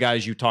about all the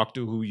guys you talked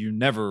to who your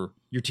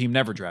team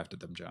never drafted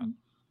them, John.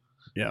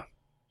 Yeah.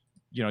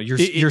 You know, your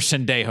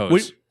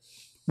Sendejos.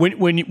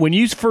 When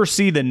you first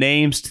see the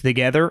names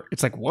together,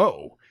 it's like,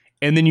 whoa.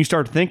 And then you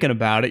start thinking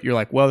about it. You're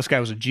like, well, this guy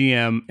was a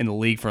GM in the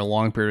league for a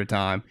long period of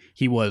time.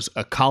 He was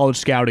a college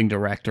scouting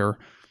director.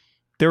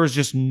 There was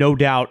just no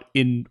doubt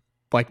in,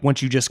 like,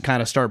 once you just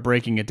kind of start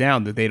breaking it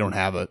down, that they don't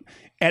have it.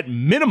 At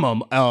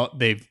minimum,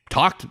 they've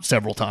talked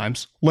several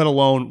times, let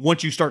alone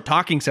once you start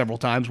talking several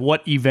times,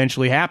 what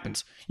eventually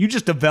happens? You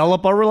just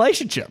develop a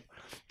relationship.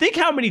 Think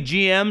how many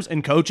GMs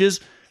and coaches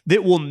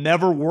that will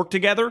never work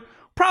together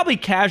probably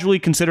casually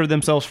consider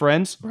themselves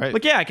friends. Right.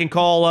 Like, yeah, I can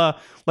call,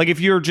 like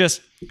if you're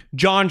just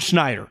John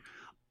Schneider,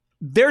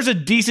 there's a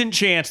decent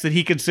chance that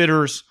he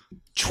considers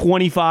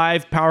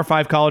 25 Power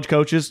 5 college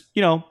coaches,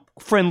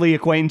 friendly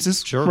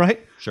acquaintances. Sure.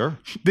 Right? Sure.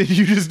 That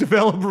you just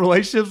develop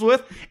relationships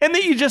with. And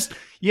then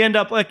you end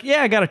up like,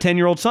 yeah, I got a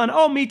 10-year-old son.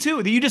 Oh, me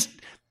too.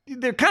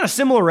 They're kind of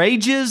similar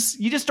ages.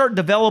 You just start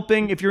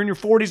developing. If you're in your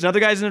 40s,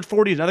 another guy's in his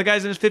 40s, another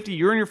guy's in his 50s,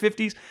 you're in your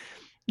 50s.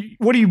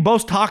 What do you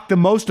both talk the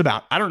most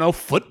about? I don't know,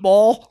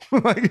 football.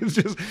 Like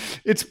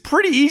it's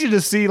pretty easy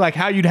to see like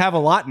how you'd have a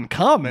lot in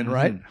common,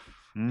 right?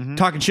 Mm-hmm.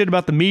 Talking shit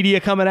about the media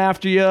coming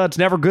after you. It's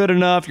never good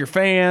enough. Your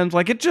fans,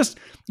 like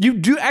you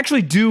do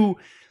actually do.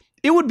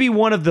 It would be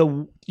one of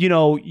the,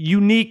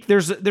 unique.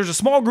 There's a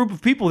small group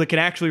of people that can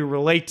actually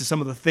relate to some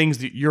of the things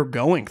that you're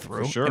going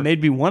through, sure. And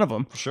they'd be one of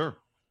them. For sure.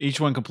 Each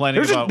one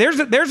complaining about.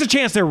 There's a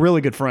chance they're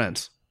really good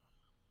friends.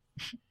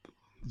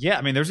 Yeah,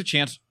 I mean, there's a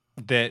chance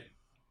that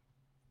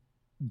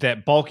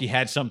Balky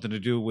had something to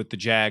do with the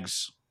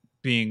Jags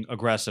being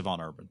aggressive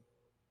on Urban.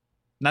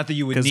 Not that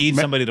you would need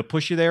somebody to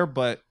push you there,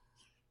 but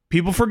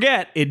people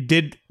forget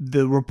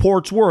the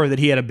reports were that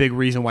he had a big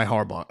reason why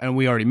Harbaugh, and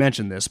we already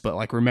mentioned this, but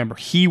like remember,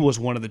 he was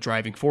one of the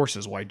driving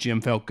forces why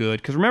Jim felt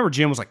good. Because remember,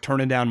 Jim was like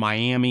turning down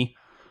Miami,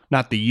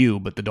 not the U,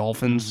 but the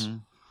Dolphins. Mm-hmm.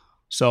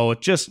 So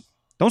it just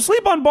don't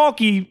sleep on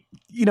Balky.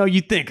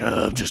 You think,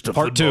 I'm just a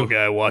football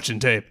guy watching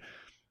tape.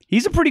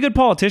 He's a pretty good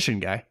politician,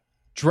 guy.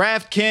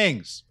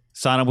 DraftKings.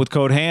 Sign up with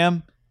code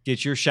HAM,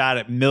 get your shot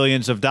at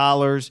millions of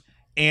dollars,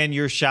 and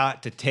your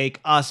shot to take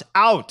us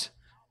out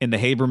in the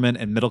Haberman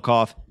and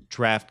Middlecoff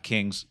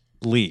DraftKings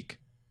League.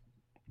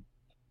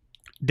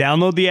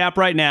 Download the app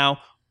right now.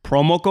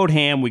 Promo code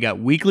HAM. We got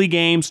weekly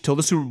games till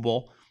the Super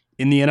Bowl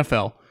in the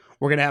NFL.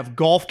 We're going to have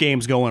golf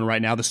games going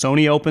right now. The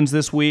Sony Opens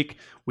this week.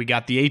 We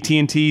got the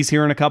AT&Ts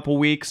here in a couple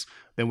weeks.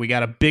 Then we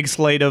got a big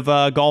slate of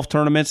golf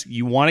tournaments.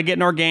 You want to get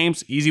in our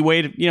games? Easy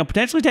way to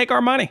potentially take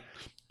our money.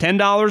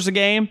 $10 a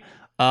game.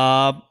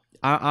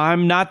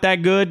 I'm not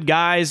that good.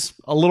 Guy's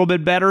a little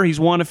bit better. He's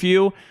won a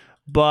few,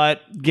 but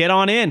get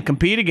on in,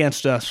 compete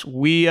against us.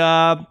 We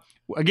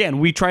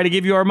try to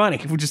give you our money.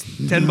 We're just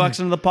 $10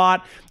 into the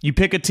pot. You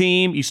pick a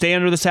team, you stay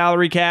under the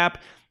salary cap,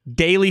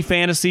 daily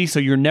fantasy. So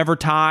you're never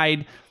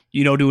tied,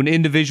 to an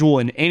individual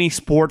in any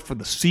sport for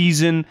the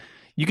season.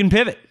 You can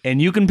pivot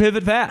and you can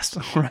pivot fast,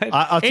 right?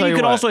 I'll tell you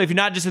can what. Also, if you're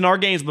not just in our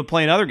games, but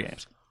playing other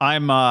games.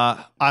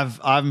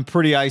 I'm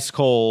pretty ice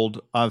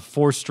cold. I've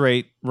 4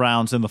 straight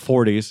rounds in the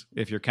 40s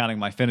if you're counting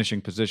my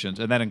finishing positions,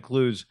 and that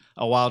includes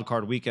a wild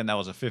card weekend that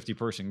was a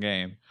 50-person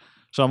game.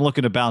 So I'm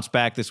looking to bounce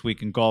back this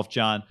week in golf,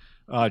 John.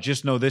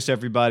 Just know this,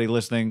 everybody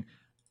listening.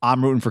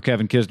 I'm rooting for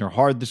Kevin Kisner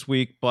hard this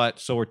week, but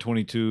so are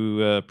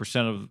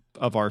 22%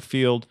 of our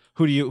field.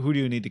 Who do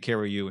you need to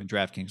carry you in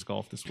DraftKings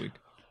golf this week?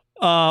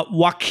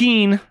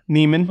 Joaquin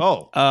Neiman.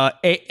 Oh.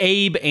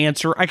 Abe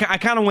Answer. I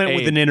kind of went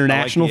with an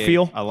international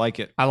feel. I like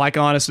it. I like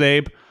Honest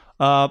Abe.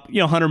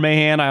 Hunter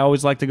Mahan. I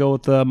always like to go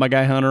with my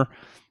guy Hunter.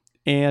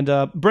 And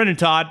Brendan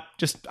Todd.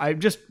 I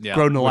just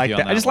grown to like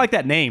that. I just like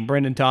that name,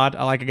 Brendan Todd.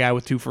 I like a guy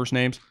with 2 first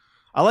names.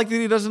 I like that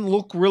he doesn't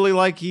look really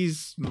like he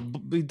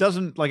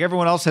doesn't like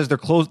everyone else has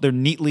their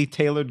neatly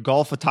tailored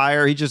golf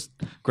attire. He just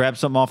grabs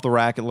something off the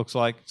rack. It looks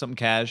like something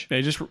cash. Yeah,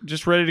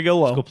 just ready to go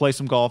low. Let's go play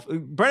some golf.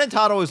 Brendan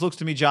Todd always looks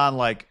to me, John,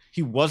 like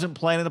he wasn't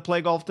planning to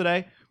play golf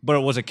today, but it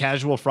was a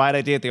casual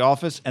Friday day at the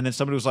office. And then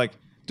somebody was like,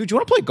 dude, you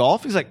want to play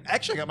golf? He's like,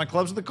 actually, I got my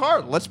clubs in the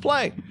car. Let's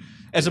play.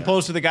 As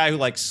opposed to the guy who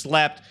like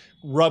slept,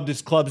 rubbed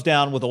his clubs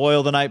down with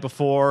oil the night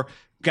before,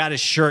 got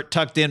his shirt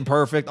tucked in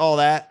perfect, all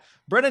that.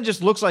 Brendan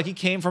just looks like he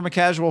came from a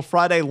casual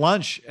Friday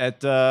lunch at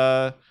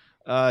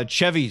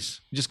Chevy's.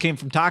 He just came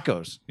from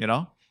tacos,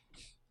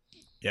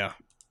 Yeah.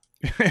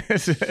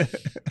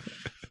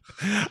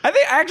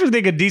 I actually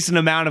think a decent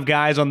amount of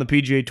guys on the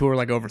PGA Tour,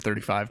 like over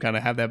 35, kind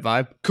of have that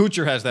vibe.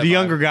 Kuchar has that. The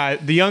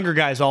vibe. younger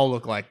guys all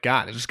look like,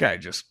 God, this guy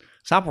just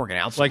stop working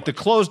out. So Like the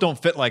clothes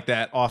don't fit like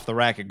that off the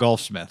rack at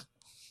Golfsmith.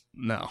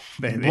 no,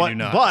 they But- do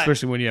not, but-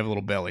 especially when you have a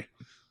little belly.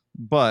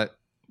 But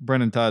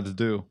Brendan Todd's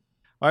do.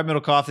 All right,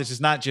 Middlecoff, this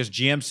is not just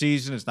GM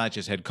season. It's not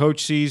just head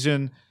coach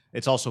season.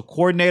 It's also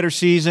coordinator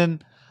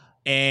season.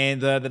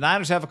 And the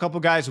Niners have a couple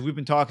guys that we've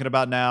been talking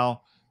about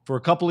now for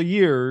a couple of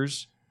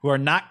years who are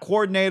not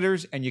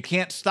coordinators, and you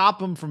can't stop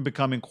them from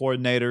becoming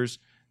coordinators.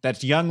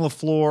 That's young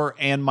LaFleur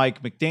and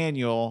Mike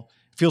McDaniel.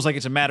 It feels like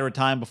it's a matter of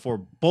time before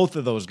both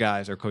of those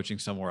guys are coaching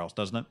somewhere else,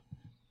 doesn't it?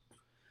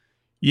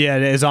 Yeah,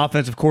 as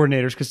offensive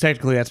coordinators, because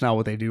technically that's not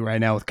what they do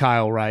right now with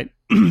Kyle, right?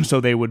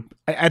 So they would,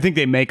 I think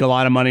they make a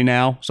lot of money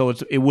now. So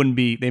it wouldn't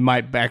be, they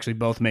might actually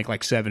both make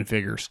like seven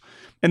figures,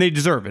 and they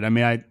deserve it. I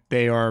mean,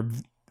 they are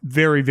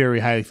very, very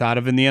highly thought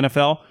of in the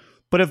NFL.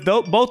 But if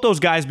both those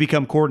guys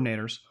become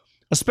coordinators,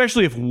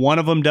 especially if one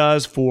of them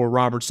does for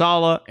Robert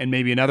Saleh and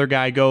maybe another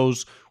guy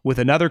goes with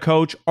another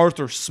coach,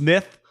 Arthur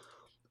Smith,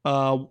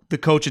 the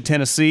coach at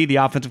Tennessee, the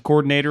offensive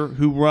coordinator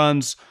who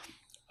runs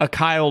a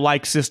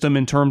Kyle-like system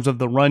in terms of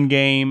the run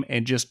game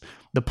and just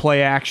the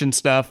play action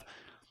stuff,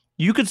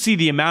 you could see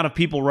the amount of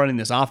people running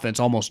this offense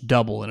almost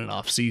double in an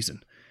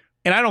offseason.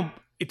 And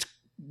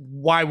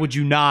why would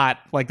you not,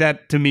 like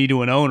that to me,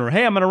 to an owner,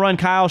 hey, I'm going to run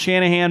Kyle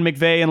Shanahan,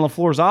 McVay, and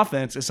LaFleur's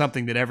offense is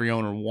something that every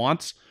owner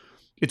wants.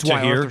 It's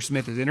why Arthur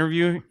Smith is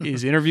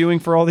interviewing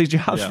for all these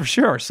jobs for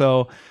sure.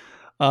 So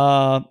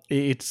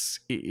it's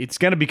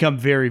going to become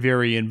very,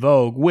 very in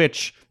vogue,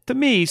 which to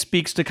me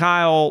speaks to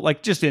Kyle,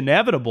 like just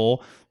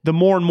inevitable. The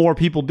more and more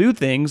people do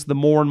things, the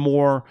more and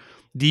more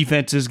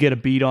defenses get a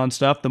beat on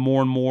stuff, the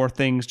more and more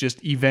things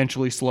just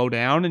eventually slow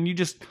down, and you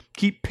just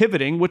keep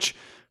pivoting, which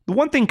the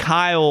one thing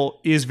Kyle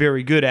is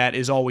very good at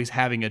is always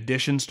having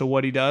additions to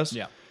what he does.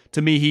 Yeah.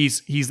 To me,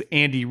 he's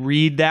Andy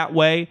Reid that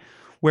way,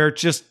 where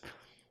it's just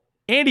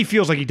Andy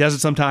feels like he does it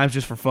sometimes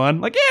just for fun.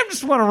 Like, yeah, I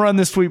just want to run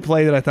this sweet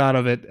play that I thought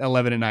of at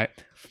 11 at night.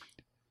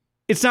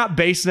 It's not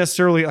based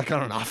necessarily like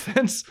on an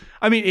offense.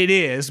 I mean, it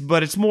is,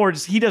 but it's more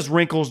just he does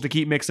wrinkles to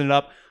keep mixing it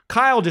up.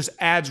 Kyle just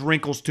adds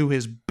wrinkles to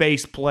his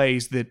base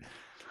plays that,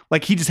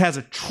 like, he just has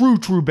a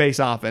true base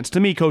offense. To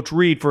me, Coach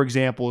Reid, for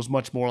example, is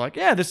much more like,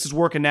 yeah, this is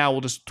working now,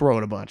 we'll just throw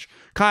it a bunch.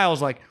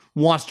 Kyle's like,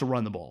 wants to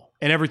run the ball,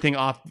 and everything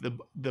off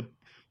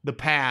the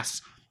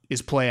pass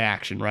is play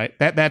action, right?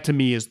 That to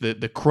me is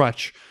the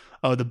crutch,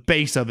 the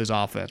base of his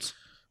offense.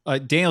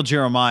 Daniel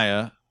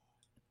Jeremiah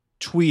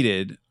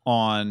tweeted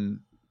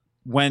on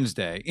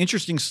Wednesday,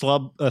 interesting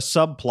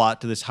subplot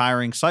to this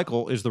hiring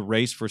cycle is the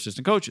race for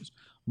assistant coaches.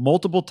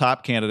 Multiple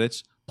top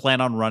candidates plan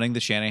on running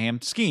the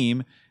Shanahan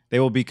scheme. They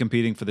will be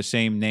competing for the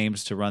same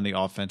names to run the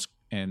offense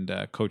and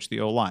coach the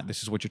O-line.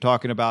 This is what you're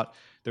talking about.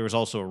 There was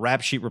also a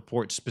rap sheet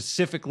report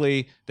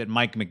specifically that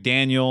Mike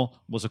McDaniel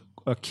was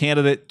a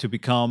candidate to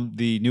become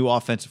the new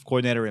offensive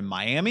coordinator in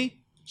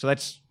Miami. So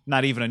that's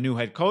not even a new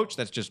head coach.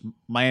 That's just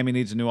Miami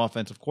needs a new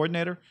offensive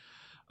coordinator.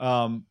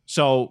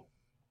 So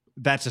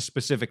that's a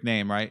specific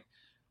name, right?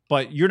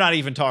 But you're not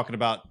even talking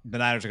about the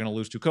Niners are going to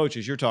lose two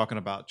coaches. You're talking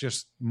about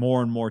just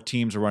more and more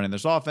teams are running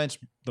this offense.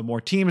 The more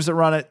teams that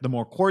run it, the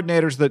more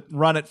coordinators that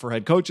run it for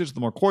head coaches,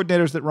 the more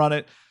coordinators that run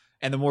it,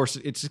 and the more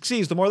it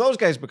succeeds, the more those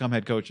guys become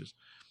head coaches.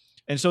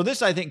 And so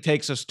this, I think,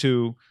 takes us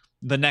to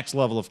the next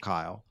level of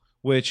Kyle,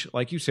 which,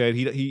 like you said,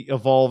 he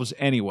evolves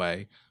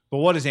anyway. But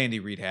what does Andy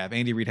Reid have?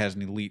 Andy Reid has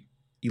an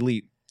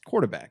elite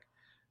quarterback.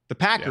 The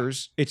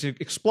Packers, it's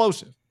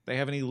explosive. They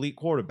have an elite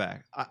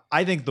quarterback.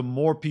 I think the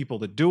more people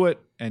that do it,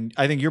 and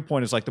I think your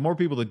point is like the more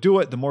people that do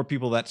it, the more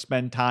people that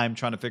spend time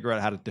trying to figure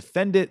out how to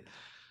defend it,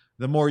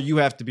 the more you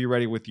have to be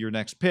ready with your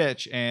next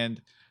pitch.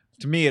 And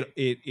to me,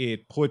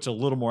 it puts a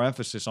little more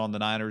emphasis on the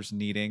Niners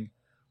needing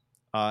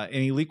an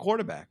elite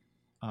quarterback.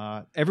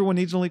 Everyone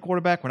needs an elite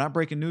quarterback. We're not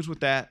breaking news with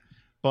that.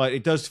 But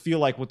it does feel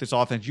like with this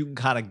offense, you can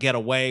kind of get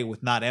away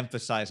with not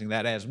emphasizing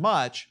that as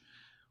much.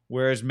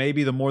 Whereas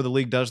maybe the more the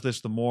league does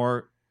this, the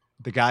more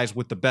the guys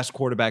with the best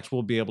quarterbacks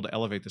will be able to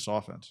elevate this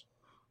offense.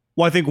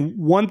 Well, I think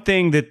one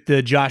thing that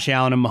the Josh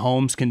Allen and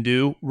Mahomes can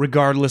do,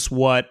 regardless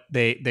what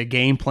the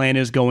game plan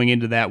is going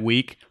into that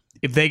week,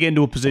 if they get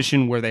into a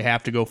position where they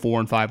have to go 4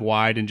 and 5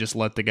 wide and just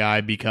let the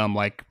guy become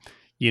like,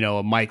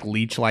 a Mike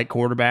Leach-like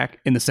quarterback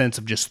in the sense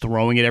of just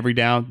throwing it every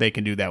down, they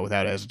can do that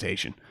without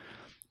hesitation.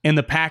 And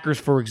the Packers,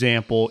 for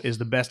example, is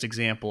the best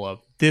example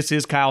of this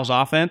is Kyle's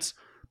offense,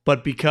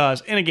 but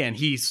because, and again,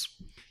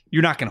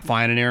 you're not going to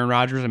find an Aaron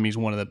Rodgers. I mean, he's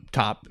one of the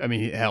top. I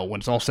mean, hell, when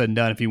it's all said and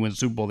done, if he wins the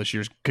Super Bowl this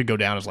year, could go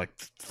down as like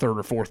third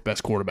or fourth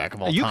best quarterback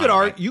of all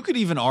time. You could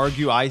even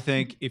argue, I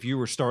think, if you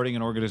were starting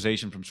an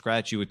organization from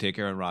scratch, you would take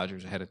Aaron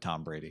Rodgers ahead of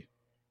Tom Brady.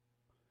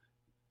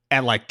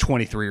 At like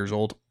 23 years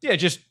old. Yeah,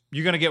 just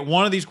you're going to get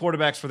one of these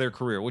quarterbacks for their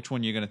career. Which one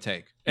are you going to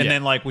take? And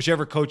then like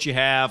whichever coach you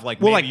have, like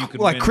maybe you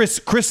could win.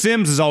 Chris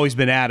Sims has always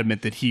been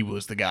adamant that he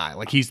was the guy.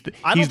 Like he's the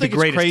greatest it's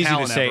crazy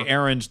talent to say ever.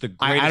 Aaron's the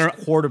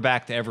greatest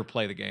quarterback to ever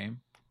play the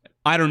game.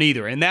 I don't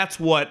either. And that's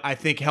what I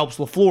think helps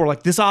LaFleur.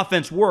 Like, this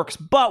offense works,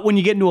 but when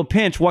you get into a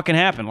pinch, what can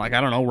happen? Like,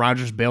 I don't know,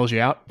 Rodgers bails you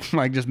out,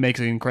 like just makes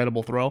an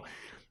incredible throw.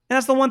 And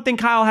that's the one thing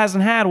Kyle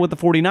hasn't had with the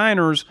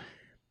 49ers,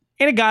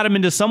 and it got him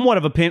into somewhat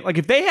of a pinch. Like,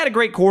 if they had a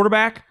great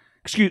quarterback,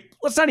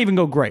 let's not even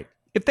go great.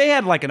 If they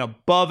had like an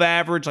above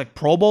average, like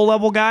Pro Bowl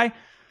level guy,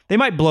 they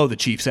might blow the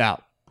Chiefs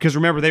out. Because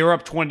remember, they were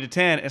up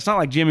 20-10. It's not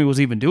like Jimmy was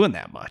even doing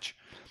that much.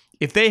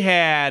 If they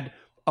had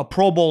a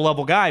Pro Bowl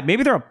level guy,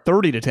 maybe they're up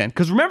 30-10.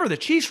 Because remember, the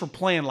Chiefs were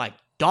playing like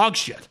dog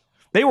shit.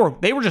 They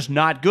were just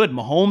not good.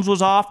 Mahomes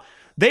was off.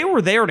 They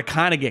were there to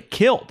kind of get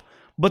killed.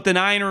 But the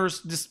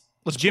Niners,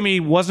 Jimmy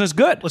wasn't as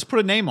good. Let's put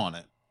a name on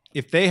it.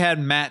 If they had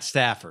Matt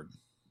Stafford.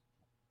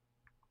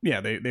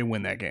 Yeah, they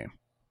win that game.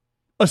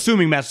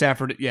 Assuming Matt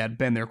Stafford, had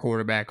been their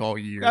quarterback all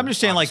year. I'm just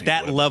saying, like,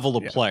 that level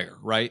of player,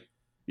 right?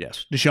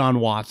 Yes. Deshaun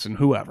Watson,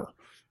 whoever.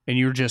 And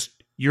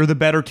you're the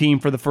better team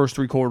for the first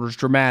 3 quarters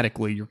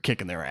dramatically. You're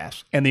kicking their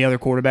ass. And the other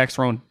quarterback's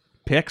throwing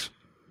picks.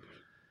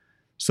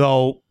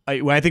 So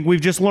I think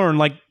we've just learned,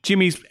 like,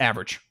 Jimmy's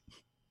average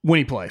when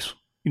he plays.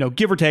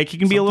 Give or take. He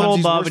can be a little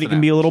above and he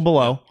can be a little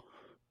below.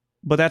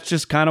 But that's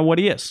just kind of what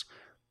he is.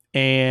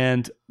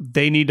 And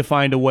they need to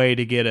find a way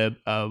to get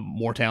a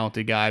more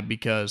talented guy,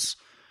 because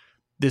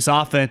this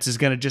offense is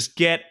going to just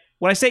get,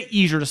 when I say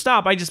easier to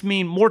stop, I just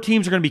mean more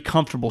teams are going to be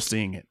comfortable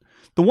seeing it.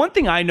 The one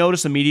thing I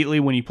notice immediately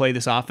when you play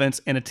this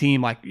offense and a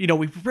team like,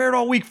 we prepared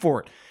all week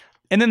for it.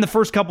 And then the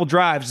first couple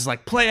drives is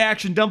like play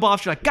action, dump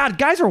off. You're like, God,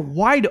 guys are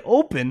wide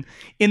open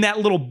in that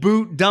little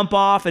boot dump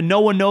off and no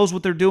one knows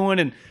what they're doing.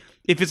 And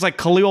if it's like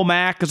Khalil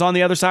Mack is on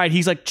the other side,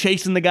 he's like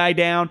chasing the guy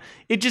down.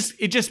 It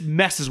just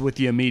messes with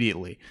you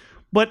immediately.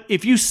 But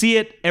if you see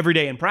it every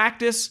day in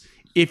practice,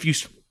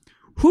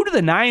 who do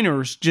the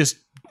Niners just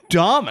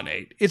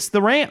dominate? It's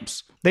the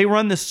Rams. They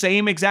run the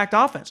same exact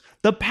offense.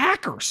 The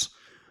Packers,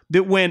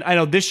 that when, I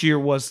know this year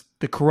was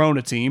the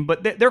Corona team,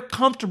 but they're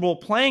comfortable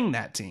playing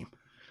that team,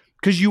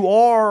 because you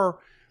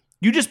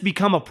just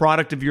become a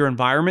product of your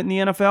environment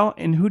in the NFL.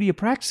 And who do you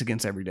practice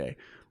against every day?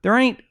 There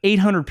ain't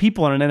 800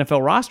 people on an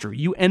NFL roster.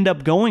 You end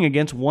up going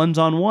against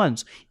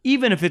ones-on-ones.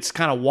 Even if it's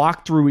kind of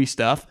walkthrough-y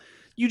stuff,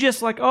 you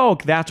just like,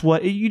 that's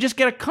what, you just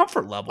get a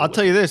comfort level. I'll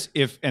tell you this,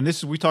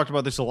 we talked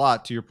about this a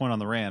lot, to your point on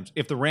the Rams.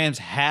 If the Rams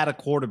had a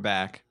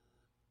quarterback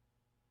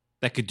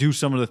that could do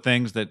some of the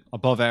things that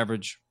above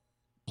average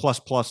plus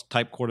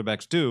type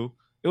quarterbacks do,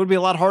 it would be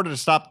a lot harder to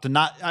stop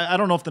I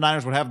don't know if the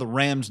Niners would have the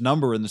Rams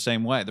number in the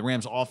same way, the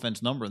Rams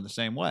offense number in the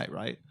same way,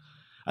 right?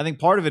 I think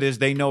part of it is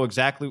they know what's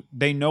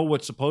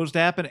supposed to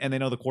happen, and they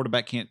know the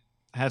quarterback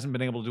hasn't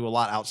been able to do a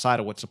lot outside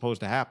of what's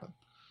supposed to happen.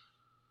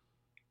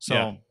 So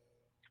yeah.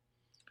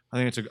 I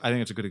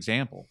think it's a good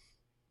example.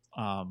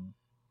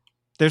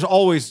 There's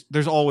always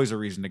a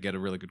reason to get a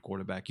really good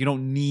quarterback. You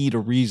don't need a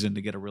reason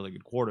to get a really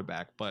good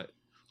quarterback, but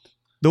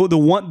the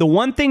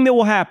one thing that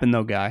will happen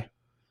though, Guy,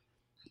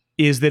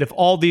 is that if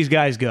all these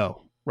guys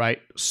go, right,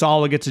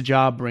 Saleh gets a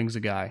job, brings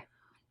a guy.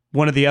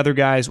 One of the other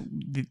guys,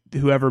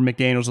 whoever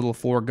McDaniels or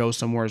LaFleur, goes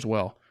somewhere as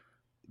well.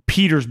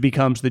 Peters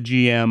becomes the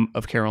GM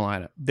of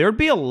Carolina. There'd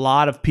be a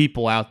lot of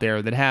people out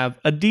there that have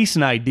a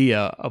decent idea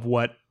of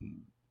what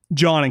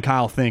John and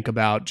Kyle think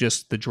about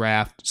just the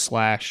draft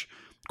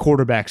 /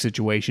 quarterback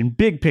situation,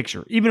 big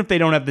picture. Even if they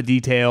don't have the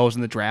details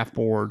and the draft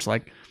boards,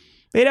 like,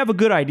 they'd have a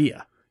good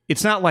idea.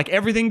 It's not like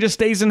everything just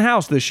stays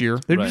in-house this year.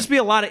 There'd just be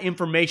a lot of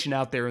information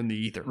out there in the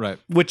ether, right?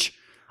 Which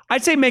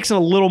I'd say makes it a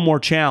little more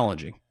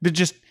challenging.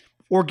 Just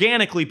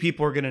organically,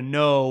 people are going to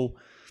know,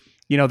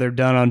 they're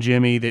done on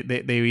Jimmy.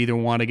 They either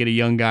want to get a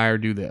young guy or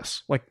do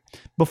this. Like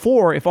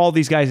before, if all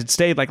these guys had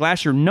stayed, like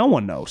last year, no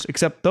one knows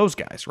except those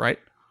guys, right?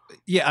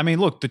 Yeah, I mean,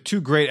 look, the two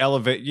great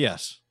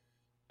yes.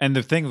 And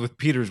the thing with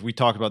Peters, we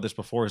talked about this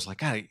before, is like,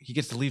 God, he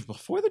gets to leave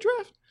before the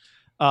draft.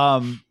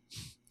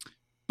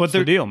 But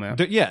the deal, man.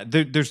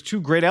 There's two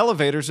great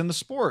elevators in the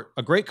sport: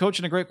 a great coach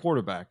and a great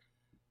quarterback.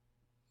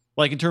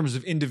 Like in terms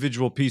of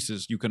individual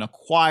pieces, you can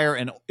acquire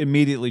and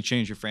immediately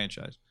change your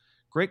franchise.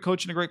 Great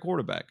coach and a great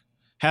quarterback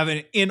have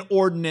an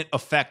inordinate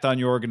effect on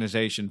your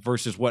organization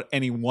versus what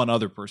any one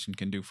other person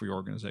can do for your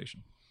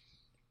organization.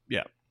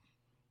 Yeah.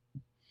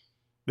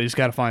 They just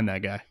got to find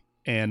that guy.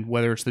 And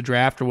whether it's the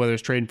draft or whether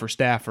it's trading for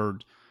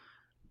Stafford,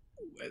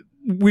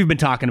 we've been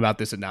talking about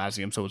this ad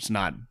nauseum, so it's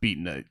not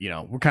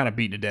we're kind of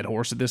beating a dead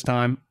horse at this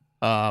time.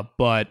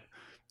 But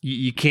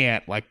you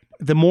can't, like,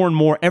 the more and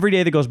more, every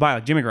day that goes by,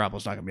 like, Jimmy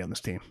Garoppolo's not going to be on this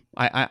team.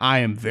 I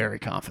am very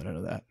confident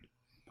of that.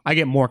 I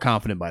get more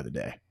confident by the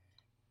day.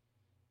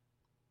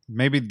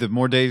 Maybe the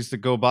more days that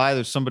go by,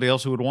 there's somebody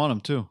else who would want him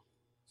too.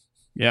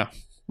 Yeah.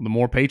 The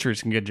more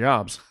Patriots can get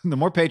jobs. The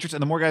more Patriots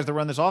and the more guys that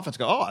run this offense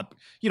go, I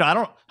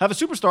don't have a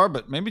superstar,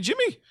 but maybe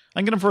Jimmy, I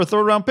can get him for a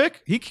 3rd-round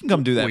pick. He can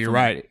come do that. Well, you're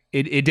right.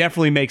 It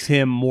definitely makes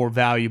him more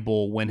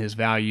valuable when his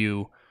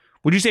value.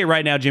 Would you say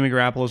right now Jimmy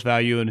Garoppolo's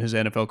value in his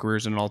NFL career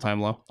is an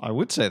all-time low? I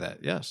would say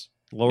that, yes.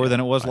 Lower than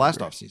it was last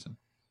offseason.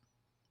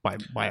 By a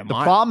mile.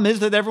 The problem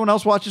is that everyone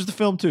else watches the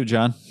film too,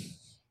 John.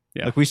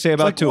 Yeah. Like we say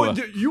about Tua.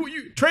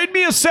 You trade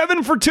me a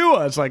 7 for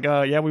Tua. It's like,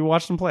 we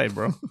watched him play,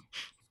 bro.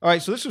 All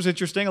right, so this was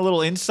interesting. A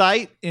little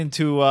insight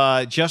into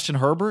Justin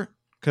Herbert.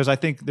 Because I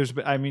think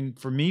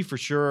for me, for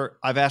sure,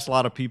 I've asked a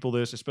lot of people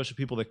this, especially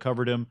people that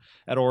covered him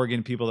at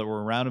Oregon, people that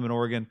were around him in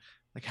Oregon.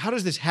 Like, how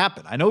does this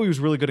happen? I know he was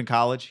really good in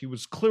college. He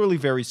was clearly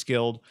very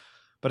skilled.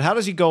 But how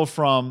does he go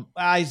from,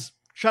 he's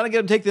trying to get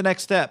him to take the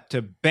next step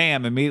to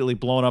bam, immediately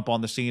blowing up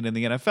on the scene in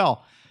the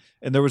NFL?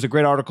 And there was a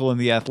great article in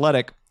The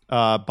Athletic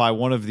by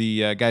one of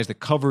the guys that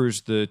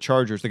covers the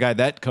Chargers, the guy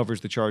that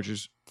covers the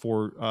Chargers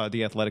for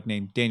The Athletic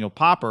named Daniel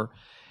Popper.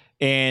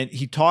 And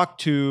he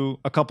talked to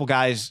a couple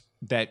guys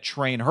that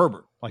train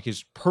Herbert, like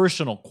his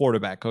personal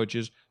quarterback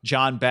coaches,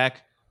 John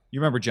Beck. You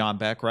remember John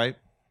Beck, right?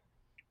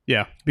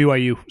 Yeah,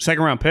 BYU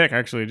second round pick.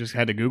 Actually, just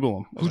had to Google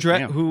him. Who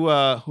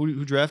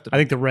drafted? I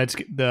think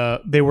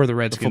they were the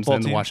Redskins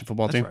and the Washington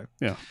football team. Right.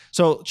 Yeah.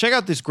 So check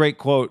out this great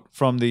quote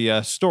from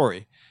the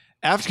story.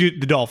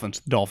 The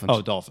Dolphins.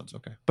 Oh, Dolphins.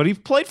 Okay, but he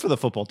played for the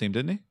football team,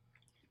 didn't he?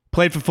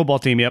 Played for the football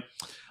team. Yep.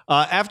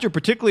 After a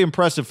particularly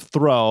impressive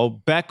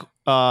throw, Beck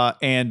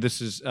and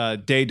this is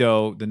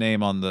Dado. The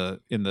name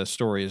in the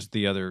story is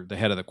the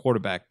head of the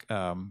quarterback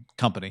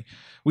company.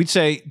 We'd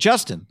say,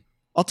 Justin,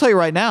 I'll tell you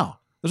right now,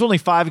 there's only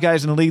 5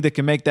 guys in the league that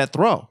can make that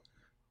throw.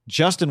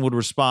 Justin would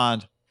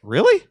respond,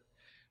 really?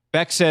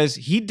 Beck says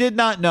he did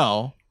not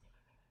know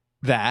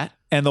that,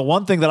 and the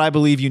one thing that I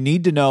believe you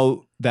need to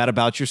know that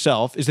about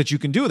yourself is that you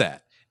can do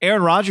that.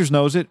 Aaron Rodgers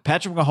knows it.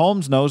 Patrick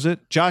Mahomes knows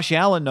it. Josh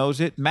Allen knows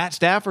it. Matt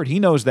Stafford, he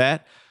knows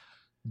that.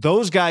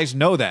 Those guys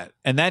know that,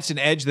 and that's an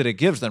edge that it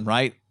gives them,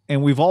 right?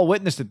 And we've all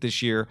witnessed it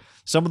this year.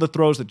 Some of the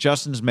throws that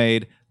Justin's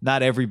made,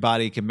 not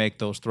everybody can make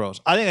those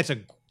throws. I think that's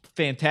a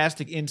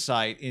fantastic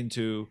insight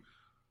into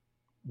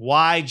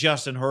why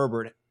Justin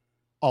Herbert,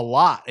 a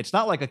lot, it's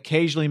not like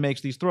occasionally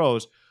makes these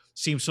throws,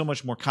 seems so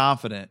much more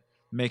confident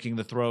making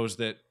the throws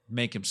that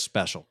make him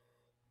special.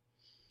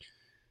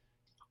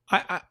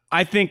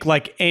 I think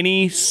like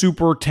any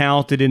super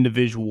talented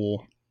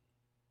individual,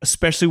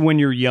 especially when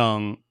you're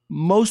young,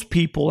 most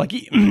people, like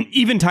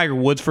even Tiger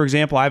Woods, for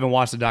example, I haven't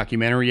watched the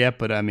documentary yet,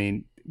 but I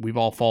mean, we've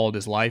all followed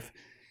his life.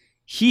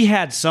 He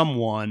had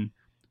someone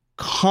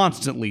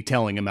constantly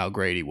telling him how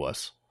great he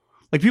was.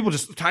 Like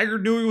Tiger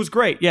knew he was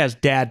great. Yeah, his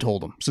dad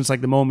told him since like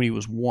the moment he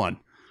was 1.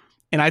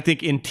 And I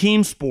think in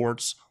team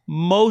sports,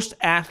 most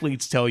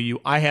athletes tell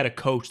you, I had a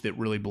coach that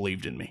really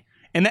believed in me.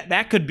 And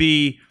that could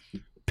be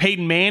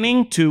Peyton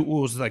Manning to,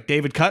 what was it, like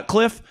David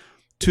Cutcliffe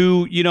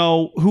to,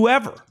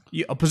 whoever,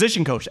 a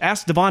position coach.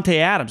 Ask Devontae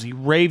Adams. He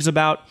raves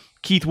about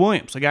Keith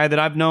Williams, a guy that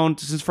I've known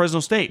since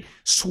Fresno State,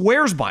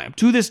 swears by him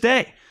to this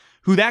day,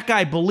 who that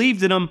guy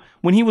believed in him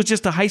when he was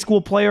just a high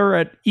school player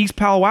at East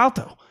Palo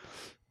Alto.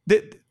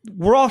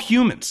 We're all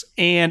humans,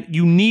 and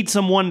you need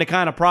someone to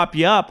kind of prop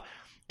you up.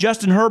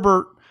 Justin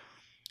Herbert,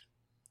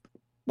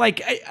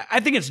 like, I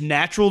think it's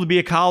natural to be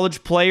a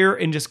college player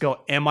and just go,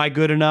 am I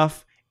good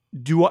enough?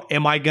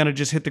 Am I going to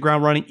just hit the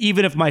ground running,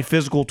 even if my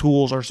physical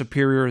tools are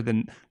superior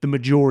than the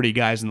majority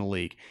guys in the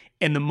league?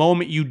 And the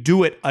moment you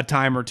do it a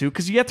time or two,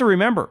 because you have to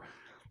remember,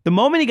 the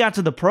moment he got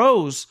to the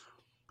pros,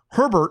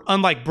 Herbert,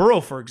 unlike Burrow,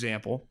 for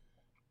example,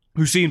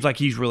 who seems like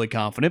he's really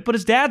confident, but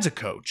his dad's a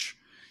coach,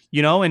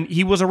 and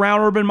he was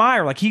around Urban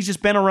Meyer. Like, he's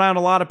just been around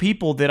a lot of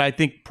people that I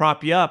think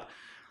prop you up.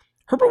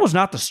 Herbert was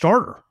not the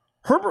starter.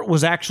 Herbert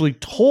was actually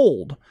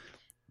told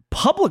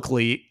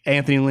publicly,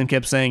 Anthony Lynn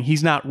kept saying,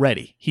 he's not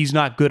ready. He's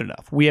not good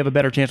enough. We have a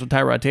better chance with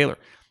Tyrod Taylor.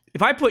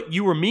 If I put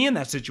you or me in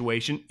that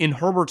situation, in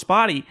Herbert's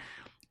body,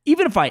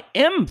 even if I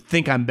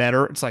think I'm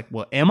better, it's like,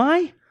 well, am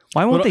I?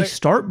 Why won't they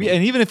start me?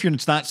 And even if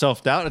it's not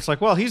self-doubt, it's like,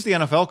 well, he's the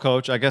NFL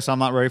coach. I guess I'm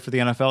not ready for the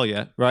NFL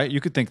yet, right?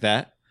 You could think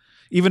that.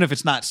 Even if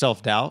it's not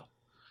self-doubt,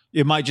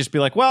 it might just be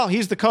like, well,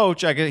 he's the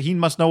coach. He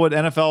must know what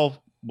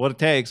it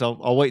takes.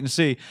 I'll wait and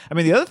see. I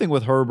mean, the other thing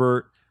with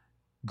Herbert,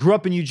 grew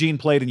up in Eugene,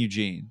 played in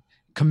Eugene,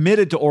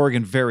 committed to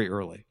Oregon very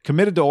early.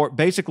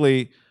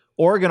 Basically,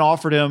 Oregon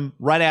offered him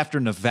right after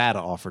Nevada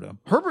offered him.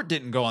 Herbert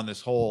didn't go on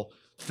this whole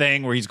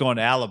thing where he's going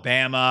to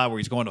Alabama, where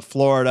he's going to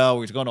Florida,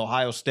 where he's going to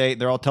Ohio State.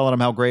 They're all telling him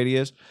how great he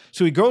is.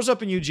 So he grows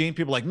up in Eugene.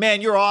 People are like,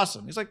 man, you're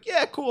awesome. He's like,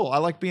 yeah, cool. I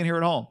like being here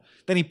at home.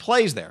 Then he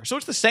plays there. So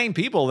it's the same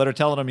people that are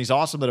telling him he's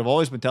awesome that have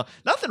always been telling.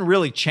 Nothing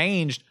really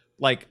changed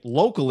like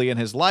locally in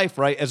his life,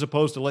 right? As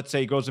opposed to, let's say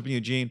he grows up in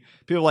Eugene.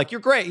 People are like,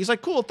 you're great. He's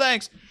like, cool,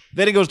 thanks.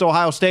 Then he goes to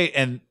Ohio State,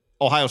 and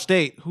Ohio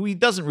State, who he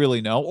doesn't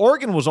really know.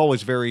 Oregon was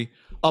always very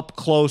up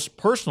close,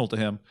 personal to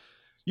him.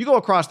 You go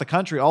across the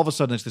country, all of a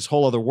sudden it's this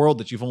whole other world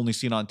that you've only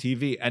seen on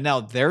TV, and now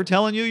they're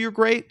telling you you're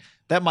great.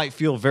 That might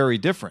feel very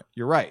different.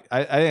 You're right.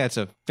 I think that's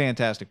a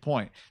fantastic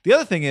point. The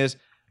other thing is,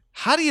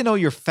 how do you know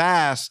you're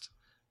fast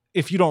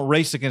if you don't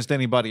race against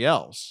anybody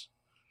else?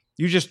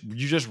 You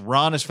just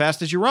run as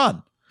fast as you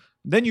run.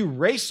 Then you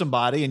race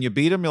somebody and you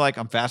beat them. You're like,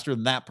 I'm faster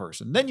than that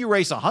person. Then you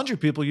race 100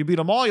 people, you beat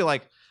them all. You're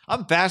like,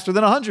 I'm faster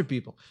than 100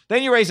 people.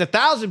 Then you race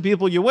 1,000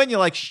 people, you win. You're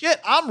like, shit,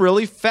 I'm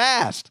really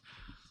fast.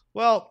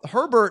 Well,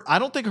 Herbert, I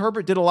don't think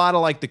Herbert did a lot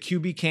of like the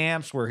QB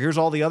camps where here's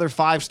all the other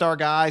 5-star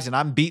guys and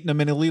I'm beating them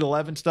in Elite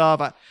 11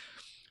 stuff.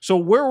 So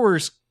where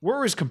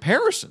were his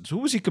comparisons? Who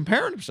was he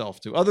comparing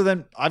himself to? Other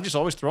than, I've just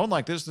always thrown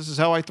like this. This is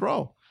how I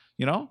throw,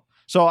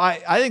 So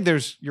I think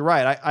you're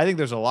right. I think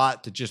there's a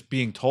lot to just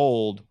being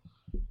told,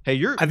 hey,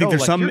 you're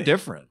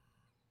different.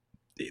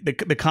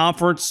 the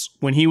conference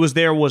when he was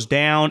there was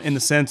down in the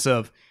sense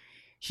of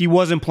he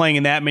wasn't playing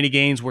in that many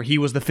games where he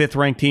was the 5th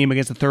ranked team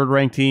against the 3rd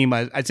ranked team.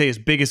 I'd say his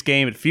biggest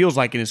game, it feels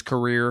like, in his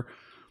career.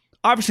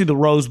 Obviously the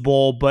Rose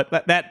Bowl, but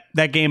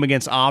that game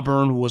against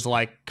Auburn was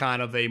like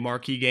kind of a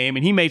marquee game,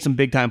 and he made some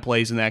big time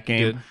plays in that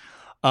game.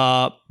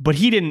 But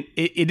he didn't.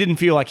 It didn't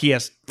feel like he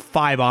has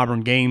 5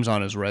 Auburn games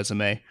on his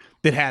resume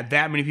that had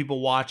that many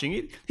people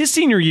watching. His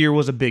senior year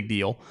was a big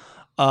deal,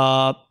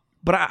 but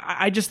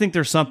I just think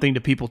there's something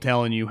to people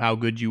telling you how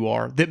good you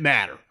are that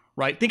matter,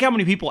 right? Think how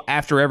many people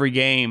after every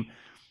game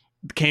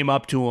came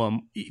up to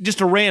him,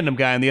 just a random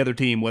guy on the other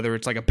team, whether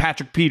it's like a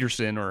Patrick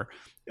Peterson or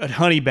a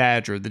Honey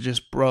Badger, that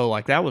just, bro,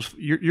 like that was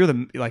you're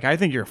the, like, I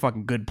think you're a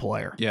fucking good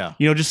player. Yeah,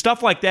 just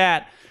stuff like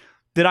that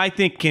I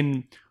think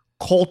can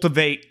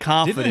cultivate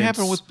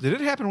confidence. Did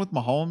it happen with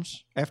Mahomes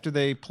after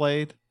they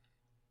played?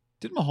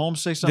 Did Mahomes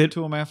say something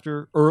to him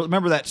after? Or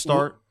remember that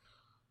start?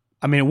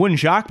 I mean, it wouldn't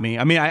shock me.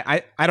 I mean,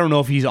 I don't know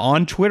if he's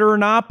on Twitter or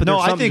not, but no,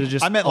 I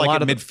meant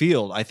like in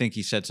midfield. I think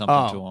he said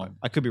something to him.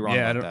 I could be wrong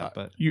about that,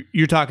 but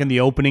you're talking the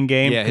opening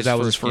game, because that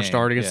was his first game.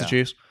 start against the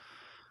Chiefs.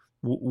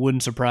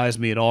 Wouldn't surprise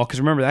me at all, because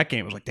remember that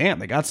game was like, damn,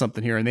 they got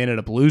something here, and they ended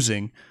up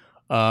losing.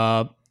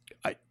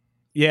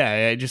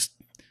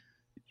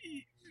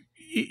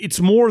 It's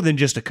more than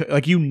just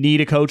like you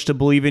need a coach to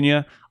believe in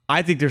you.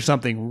 I think there's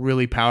something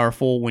really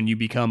powerful when you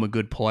become a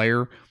good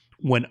player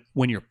when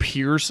your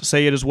peers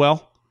say it as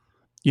well.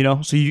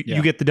 So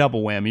you get the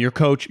double whammy. Your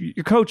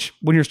coach,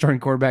 when you're starting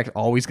quarterback, is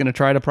always going to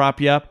try to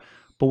prop you up,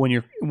 but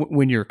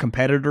when you're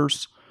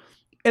competitors,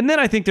 and then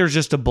I think there's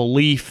just a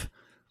belief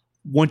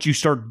once you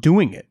start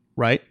doing it,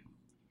 right?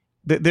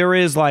 There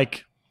is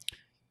like,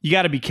 you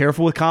got to be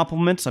careful with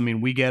compliments. I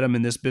mean, we get them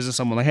in this business.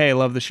 Someone like, hey, I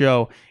love the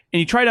show. And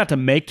you try not to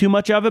make too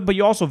much of it, but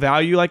you also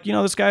value, like,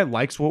 this guy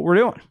likes what we're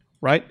doing,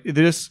 right?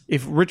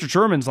 If Richard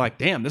Sherman's like,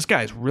 damn, this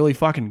guy's really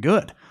fucking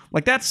good.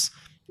 Like, it's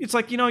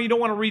like, you don't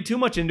want to read too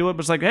much into it,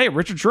 but it's like, hey,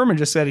 Richard Sherman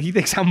just said he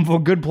thinks I'm a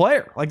good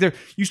player. Like,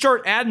 you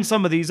start adding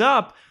some of these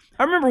up.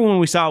 I remember when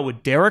we saw it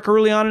with Derek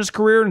early on in his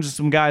career, and just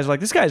some guys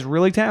like, this guy's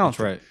really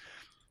talented. That's right.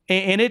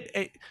 And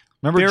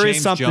remember there James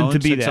is something Jones to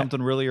be said that.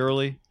 Something really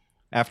early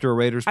after a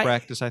Raiders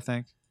practice, I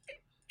think.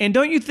 And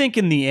don't you think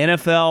in the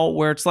NFL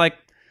where it's like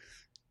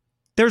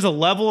there's a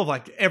level of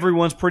like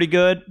everyone's pretty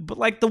good, but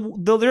like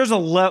there's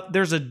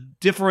a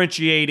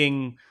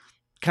differentiating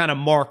kind of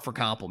mark for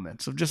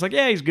compliments of just like,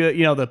 yeah, he's good.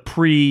 The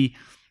pre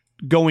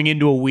going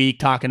into a week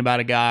talking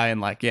about a guy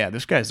and like, yeah,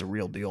 this guy's the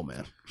real deal,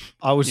 man.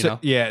 I would say,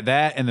 yeah,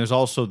 that, and there's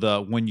also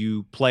when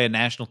you play a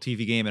national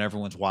TV game and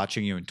everyone's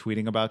watching you and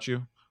tweeting about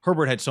you.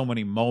 Herbert had so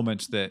many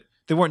moments that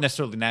they weren't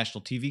necessarily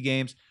national TV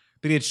games,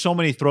 but he had so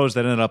many throws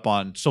that ended up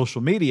on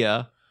social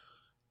media.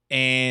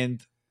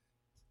 And,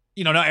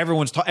 now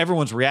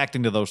everyone's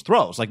reacting to those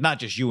throws, like not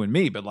just you and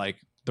me, but like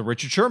the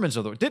Richard Shermans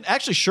of the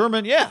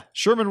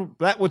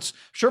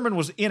Sherman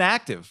was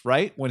inactive,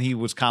 right, when he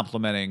was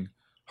complimenting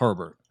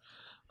Herbert.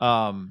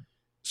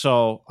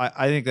 So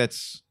I think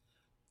that's,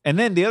 and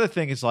then the other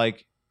thing is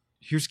like,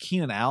 here's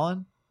Keenan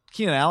Allen.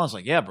 Keenan Allen's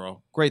like, yeah,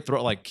 bro, great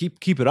throw, like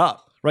keep it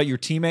up, right? Your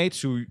teammates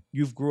who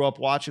you've grew up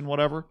watching,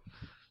 whatever.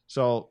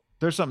 So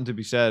there's something to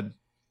be said.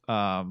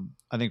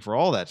 I think for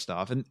all that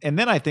stuff. And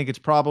then I think it's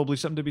probably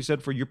something to be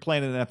said for you're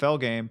playing an NFL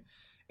game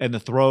and the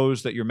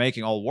throws that you're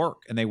making all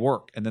work, and they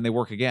work, and then they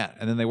work again,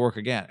 and then they work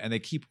again, and they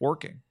keep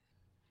working.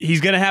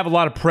 He's going to have a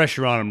lot of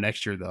pressure on him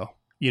next year, though.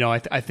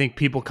 I think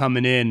people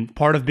coming in,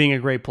 part of being a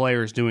great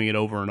player is doing it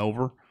over and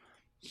over.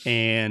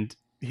 And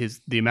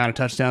the amount of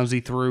touchdowns he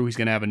threw, he's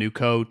going to have a new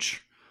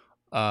coach.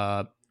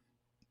 The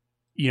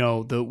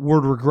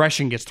word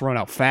regression gets thrown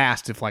out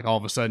fast if like all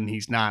of a sudden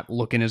he's not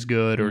looking as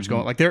good or it's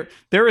going like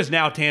there is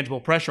now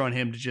tangible pressure on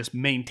him to just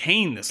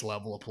maintain this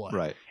level of play.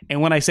 Right. And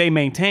when I say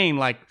maintain,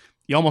 like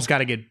you almost got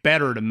to get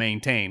better to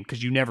maintain,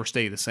 because you never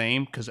stay the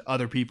same, because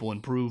other people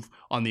improve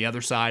on the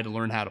other side to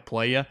learn how to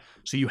play you.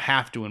 So you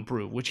have to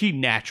improve, which he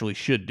naturally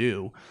should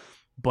do.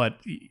 But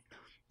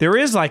there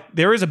is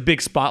a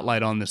big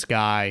spotlight on this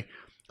guy.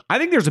 I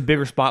think there's a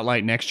bigger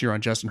spotlight next year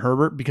on Justin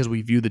Herbert because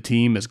we view the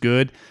team as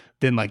good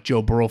than like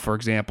Joe Burrow, for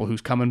example,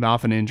 who's coming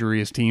off an injury.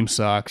 His team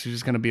sucks. He's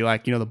just going to be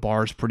like, the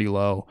bar's pretty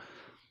low.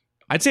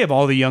 I'd say of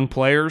all the young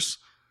players,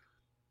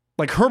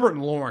 like Herbert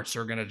and Lawrence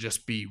are going to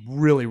just be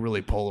really,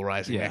 really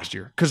polarizing next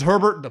year. Because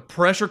Herbert, the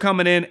pressure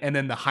coming in and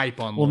then the hype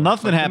on Lawrence.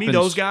 Nothing happens. To me,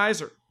 those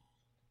guys are...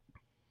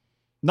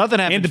 Nothing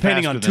happens. And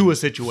depending on Tua's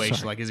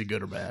situation, like is he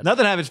good or bad?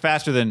 Nothing happens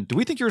faster than, do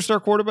we think you're a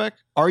star quarterback?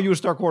 Are you a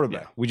star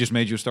quarterback? Yeah. We just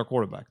made you a star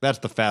quarterback. That's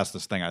the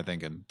fastest thing, I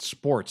think, in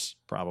sports,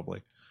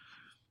 probably.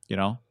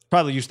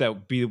 Probably used to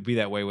be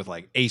that way with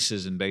like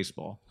aces in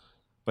baseball.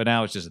 But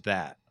now it's just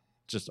that.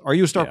 Just, are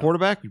you a star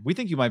quarterback? We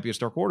think you might be a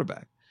star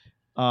quarterback.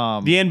 The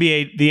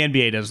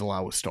NBA does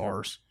allow with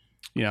stars,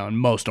 and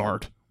most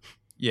aren't.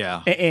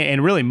 Yeah.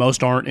 And really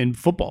most aren't in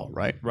football,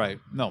 right? Right.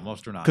 No,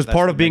 most are not. Because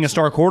part of being a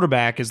star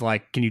quarterback is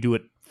like, can you do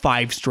it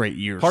 5 straight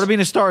years? Part of being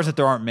a star is that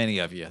there aren't many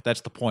of you.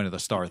 That's the point of the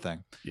star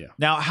thing. Yeah.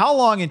 Now, how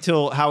long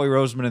until Howie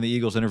Roseman and the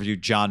Eagles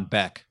interviewed John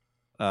Beck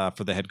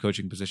for the head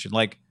coaching position?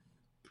 Like,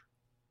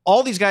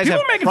 all these guys People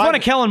have are making fun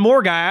of Kellen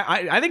Moore, guy.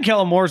 I think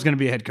Kellen Moore is going to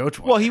be a head coach.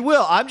 Well, he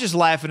will. I'm just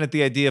laughing at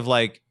the idea of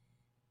like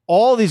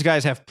all these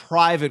guys have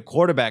private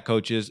quarterback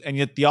coaches, and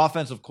yet the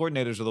offensive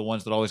coordinators are the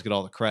ones that always get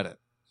all the credit.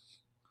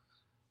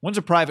 When's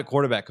a private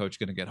quarterback coach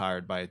going to get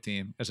hired by a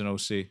team as an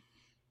OC?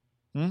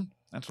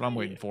 That's what I'm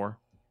waiting for.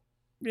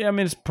 Yeah, I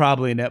mean, it's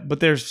probably net, but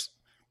there's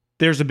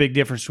a big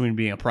difference between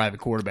being a private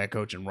quarterback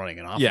coach and running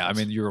an offense. Yeah, I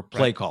mean, you're a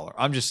play caller.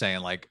 I'm just saying,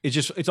 like,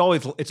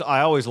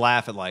 I always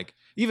laugh at, like,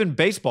 even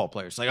baseball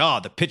players, like, oh,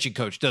 the pitching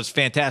coach does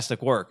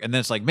fantastic work. And then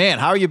it's like, man,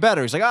 how are you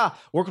better? He's like,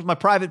 work with my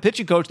private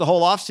pitching coach the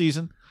whole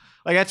offseason.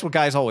 Like, that's what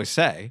guys always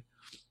say.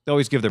 They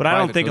always give their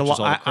private coaches all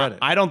the credit.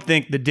 I don't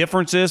think the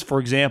difference is, for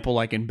example,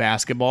 like in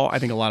basketball, I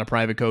think a lot of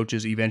private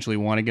coaches eventually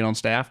want to get on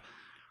staff.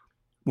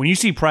 When you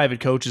see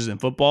private coaches in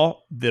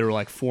football that are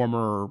like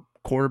former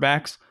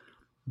quarterbacks,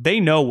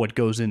 they know what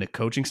goes into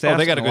coaching staff.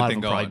 They got a good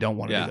thing going. Probably don't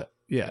want to do that.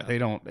 Yeah, they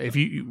don't.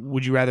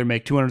 Would you rather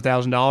make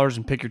 $200,000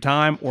 and pick your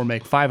time, or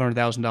make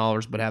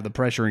 $500,000 but have the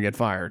pressure and get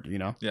fired? You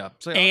know,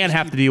 and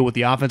have to deal with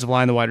the offensive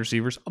line, the wide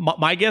receivers.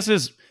 My guess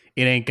is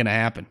it ain't going to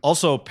happen.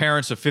 Also,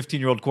 parents of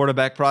 15-year-old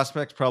quarterback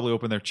prospects probably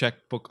open their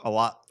checkbook a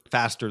lot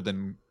faster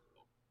than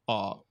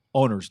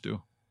owners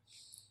do.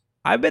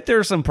 I bet there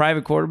are some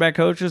private quarterback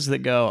coaches that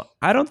go,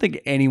 I don't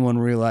think anyone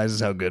realizes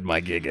how good my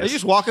gig is. They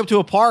just walk up to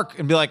a park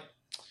and be like,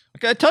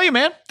 okay, I tell you,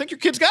 man, I think your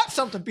kid's got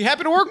something. Be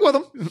happy to work with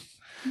him.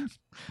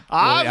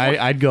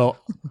 I'd go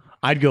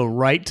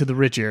right to the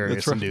rich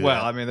areas and do that.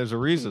 Well, I mean, there's a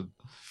reason.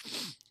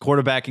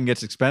 Quarterbacking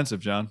gets expensive,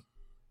 John.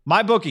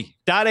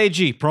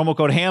 MyBookie.ag, promo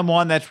code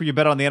HAM1. That's where you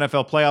bet on the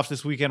NFL playoffs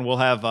this weekend. We'll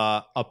have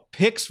a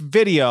picks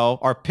video.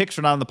 Our picks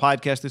are not on the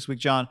podcast this week,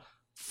 John.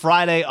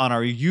 Friday on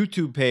our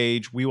YouTube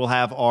page, we will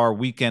have our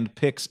weekend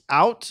picks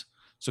out.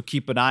 So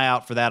keep an eye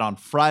out for that on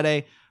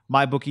Friday.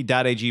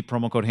 MyBookie.ag,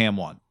 promo code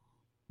HAM1.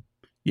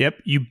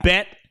 Yep. You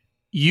bet,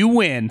 you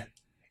win,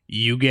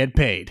 you get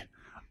paid.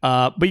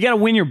 But you got to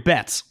win your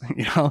bets.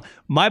 You know,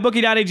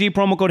 MyBookie.ag,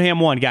 promo code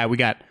HAM1. Guy, we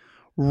got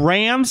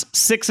Rams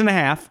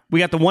 6.5. We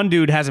got the one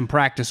dude hasn't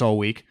practiced all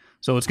week,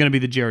 so it's going to be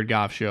the Jared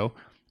Goff show.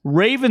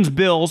 Ravens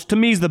Bills, to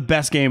me, is the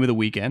best game of the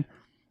weekend.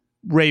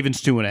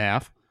 Ravens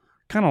 2.5.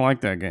 Kind of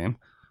like that game.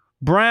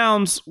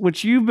 Browns,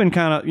 which you've been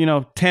kind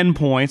of, 10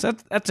 points.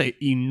 That's an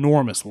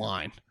enormous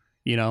line,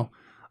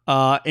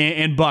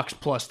 and Bucks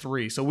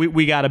 +3. So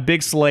we got a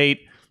big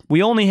slate.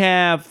 We only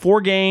have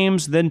 4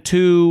 games, then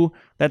 2.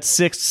 That's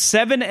 6,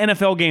 7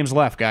 NFL games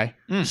left, guy.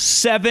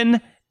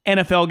 7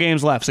 NFL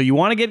games left. So you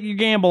want to get your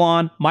gamble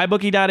on,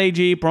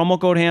 mybookie.ag, promo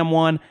code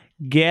HAM1.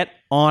 Get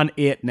on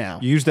it now.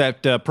 Use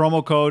that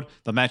promo code.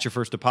 They'll match your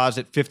first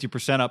deposit,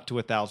 50% up to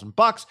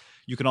 $1,000.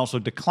 You can also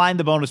decline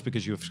the bonus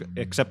because you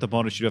accept the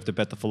bonus. You have to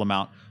bet the full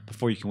amount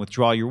before you can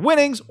withdraw your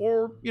winnings.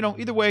 Or,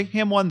 either way,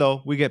 HAM1,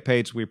 though, we get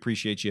paid, so we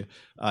appreciate you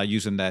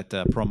using that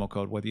promo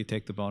code, whether you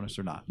take the bonus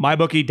or not.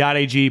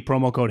 MyBookie.ag,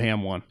 promo code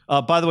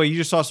HAM1. By the way, you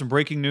just saw some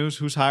breaking news.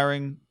 Who's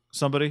hiring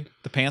somebody?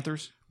 The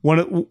Panthers?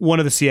 One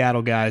of the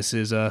Seattle guys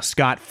is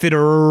Scott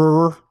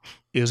Fitterer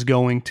is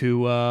going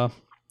to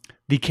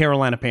the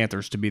Carolina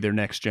Panthers to be their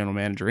next general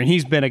manager. And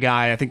he's been a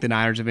guy, I think the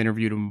Niners have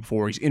interviewed him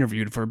before. He's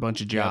interviewed for a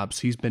bunch of jobs.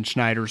 Yep. He's been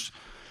Schneider's,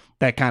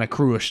 that kind of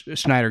crew of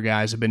Schneider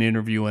guys have been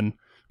interviewing,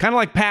 kind of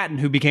like Patton,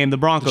 who became the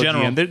Broncos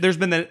GM.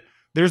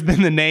 There's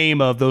been the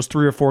name of those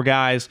 3 or 4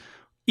 guys,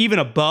 even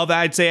above,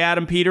 I'd say,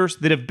 Adam Peters,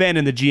 that have been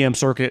in the GM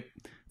circuit.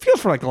 Feels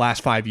for like the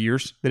last 5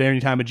 years that every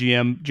time a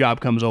GM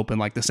job comes open,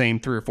 like the same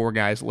 3 or 4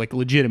 guys like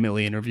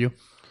legitimately interview.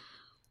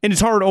 And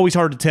it's always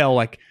hard to tell,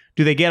 like,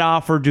 do they get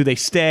offered? Do they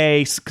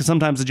stay? Because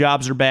sometimes the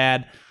jobs are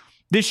bad.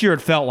 This year it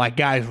felt like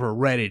guys were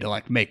ready to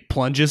like make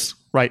plunges,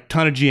 right?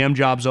 Ton of GM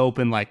jobs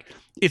open, like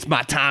it's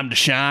my time to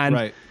shine.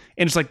 Right.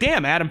 And it's like,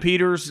 damn, Adam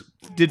Peters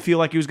did feel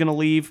like he was going to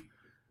leave.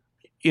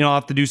 I'll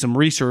have to do some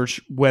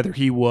research whether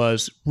he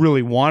was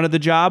really wanted the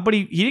job, but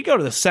he did go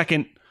to the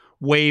second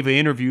wave of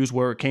interviews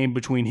where it came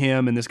between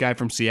him and this guy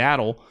from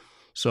Seattle.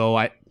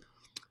 So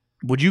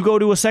would you go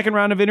to a second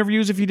round of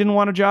interviews if you didn't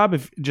want a job,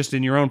 if just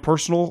in your own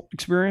personal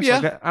experience? Yeah.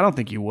 Like, I don't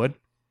think you would.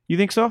 You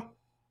think so?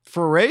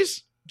 For a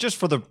raise? Just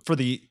for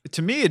the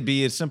to me it'd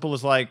be as simple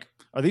as like,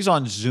 are these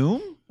on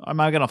Zoom? Am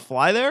I going to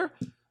fly there?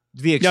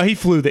 No, he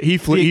flew there. He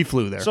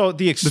flew there. So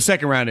the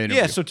second round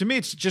interview. Yeah, so to me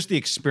it's just the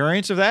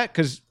experience of that,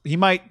 cuz he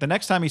might, the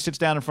next time he sits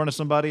down in front of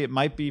somebody, it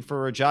might be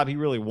for a job he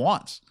really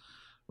wants,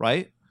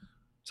 right?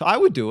 So I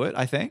would do it,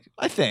 I think.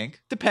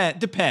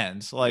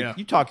 Depends. Like,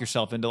 you talk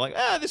yourself into like,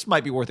 this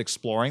might be worth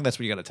exploring. That's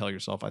what you got to tell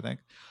yourself, I think.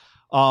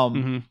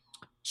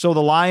 So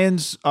the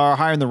Lions are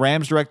hiring the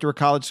Rams director of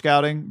college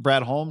scouting,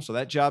 Brad Holmes. So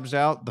that job's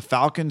out. The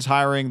Falcons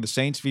hiring the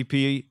Saints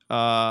VP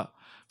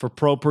for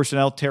pro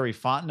personnel, Terry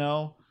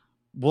Fontenot.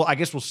 Well, I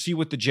guess we'll see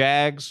with the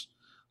Jags.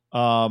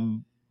 But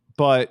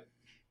I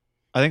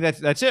think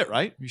that's it,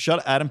 right?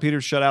 Adam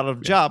Peters shut out of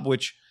a job,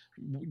 which,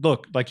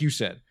 look, like you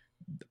said,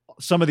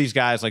 some of these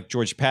guys, like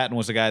George Patton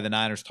was the guy the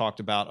Niners talked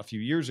about a few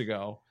years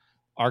ago.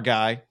 Our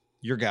guy,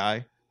 your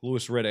guy,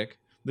 Louis Riddick.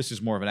 This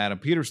is more of an Adam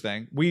Peters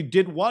thing. We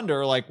did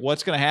wonder, like,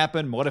 what's going to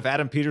happen? What if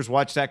Adam Peters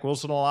watched Zach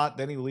Wilson a lot,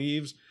 then he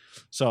leaves?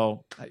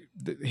 So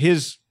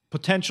his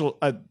potential,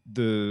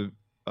 the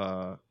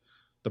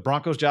The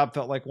Broncos job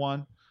felt like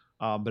one.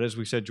 But as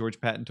we said, George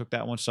Patton took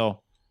that one.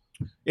 So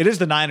it is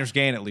the Niners'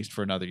 gain, at least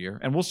for another year.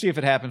 And we'll see if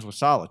it happens with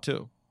Saleh,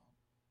 too.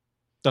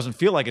 Doesn't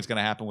feel like it's going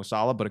to happen with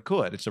Saleh, but it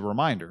could. It's a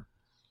reminder.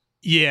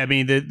 Yeah, I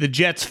mean, the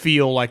Jets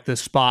feel like the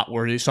spot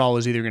where Saleh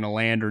is either going to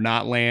land or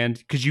not land,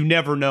 because you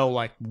never know,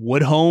 like,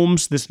 would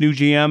Holmes, this new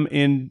GM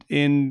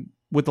in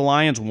with the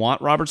Lions,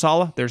 want Robert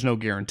Saleh? There's no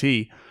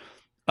guarantee.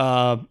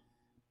 The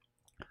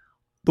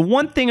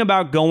one thing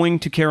about going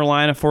to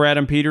Carolina for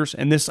Adam Peters,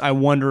 and this, I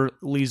wonder,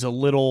 leaves a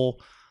little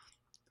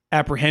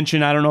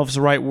apprehension, I don't know if it's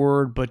the right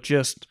word, but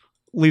just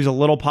leaves a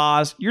little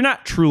pause. You're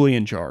not truly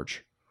in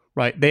charge,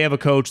 right? They have a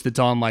coach that's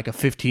on like a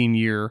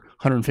 15-year,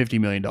 $150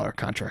 million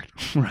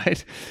contract,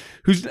 right?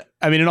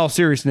 In all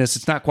seriousness,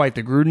 it's not quite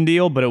the Gruden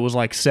deal, but it was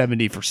like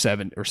 70 for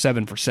 7 or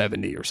 7 for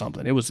 70 or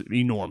something. It was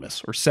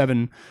enormous. Or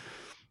 7,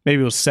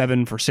 maybe it was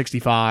 7 for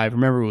 65.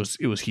 Remember,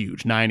 it was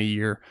huge, 9 a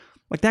year.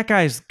 Like, that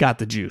guy's got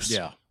the juice.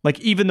 Yeah. Like,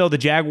 even though the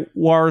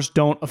Jaguars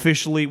don't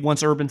officially,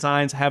 once Urban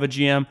signs, have a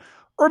GM,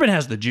 Urban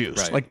has the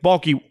juice. Right. Like,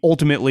 Balky,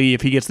 ultimately,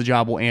 if he gets the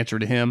job, will answer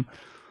to him.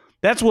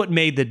 That's what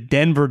made the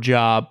Denver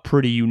job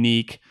pretty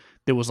unique.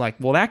 That was like,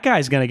 well, that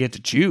guy's going to get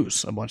to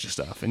choose a bunch of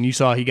stuff. And you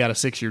saw he got a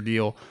 6-year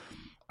deal.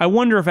 I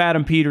wonder if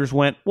Adam Peters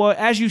went, well,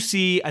 as you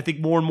see, I think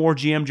more and more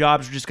GM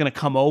jobs are just going to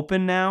come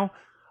open now.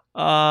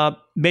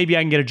 Maybe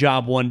I can get a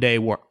job one day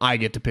where I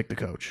get to pick the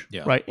coach.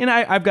 Yeah. Right. And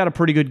I've got a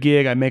pretty good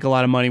gig. I make a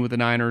lot of money with the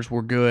Niners.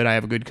 We're good. I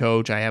have a good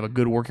coach. I have a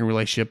good working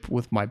relationship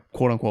with my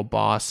quote unquote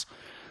boss.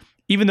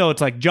 Even though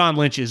it's like John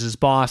Lynch is his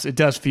boss, it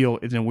does feel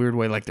in a weird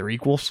way like they're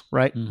equals,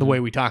 right? Mm-hmm. The way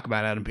we talk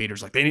about Adam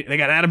Peters. Like they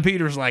got Adam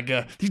Peters, like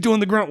he's doing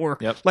the grunt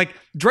work. Yep. Like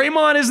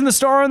Draymond isn't the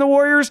star on the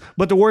Warriors,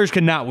 but the Warriors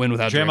cannot win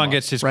without Draymond. Draymond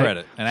gets his right?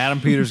 credit, and Adam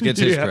Peters gets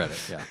his Yeah. credit.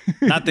 Yeah.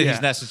 Not that Yeah.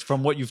 he's necessary,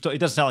 from what you've told, it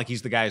doesn't sound like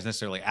he's the guy who's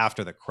necessarily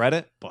after the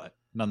credit, but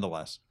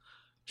nonetheless.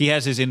 He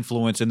has his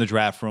influence in the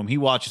draft room. He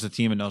watches the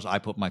team and knows I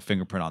put my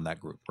fingerprint on that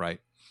group, right?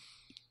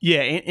 Yeah,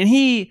 and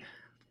he,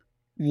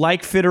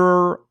 like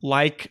Fitterer,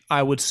 like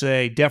I would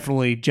say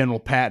definitely General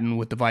Patton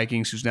with the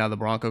Vikings, who's now the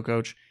Bronco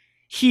coach,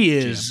 he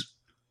is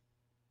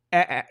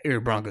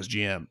Broncos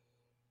GM.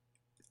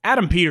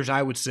 Adam Peters,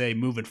 I would say,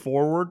 moving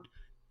forward,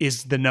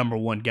 is the number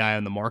one guy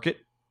on the market.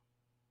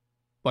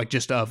 Like,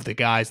 just of the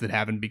guys that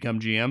haven't become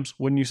GMs,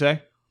 wouldn't you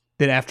say?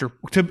 That after,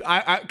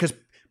 because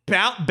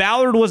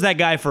Ballard was that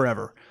guy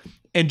forever.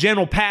 And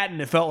General Patton,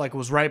 it felt like,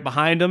 was right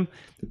behind him.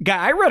 Guy,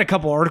 I read a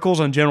couple articles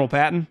on General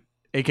Patton,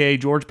 a.k.a.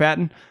 George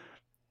Patton.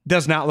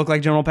 Does not look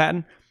like General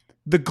Patton.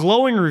 The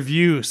glowing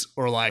reviews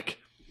are like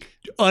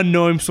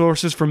unknown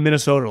sources from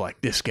Minnesota, like,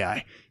 this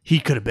guy, he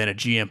could have been a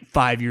GM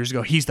 5 years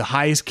ago. He's the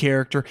highest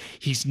character.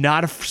 He's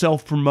not a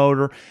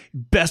self-promoter.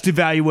 Best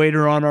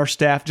evaluator on our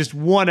staff. Just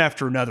one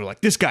after another.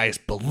 Like, this guy is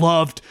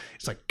beloved.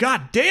 It's like,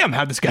 God damn,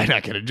 how'd this guy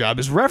not get a job?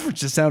 His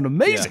references sound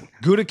amazing.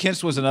 Yeah.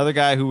 Gutekunst was another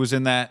guy who was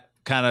in that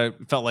kind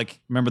of, felt like,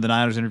 remember the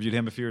Niners interviewed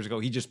him a few years ago.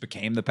 He just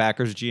became the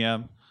Packers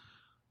GM.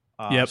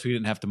 Yep. So he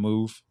didn't have to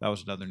move. That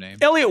was another name.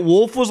 Elliot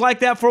Wolf was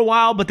like that for a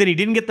while, but then he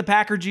didn't get the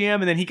Packer GM,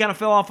 and then he kind of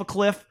fell off a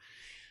cliff.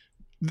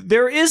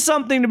 There is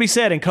something to be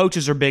said, and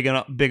coaches are big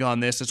on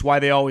this. It's why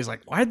they always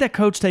like, why did that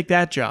coach take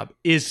that job?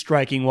 Is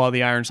striking while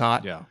the iron's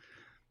hot. Yeah.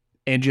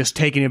 And just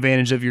taking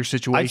advantage of your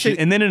situation.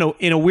 And then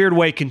in a weird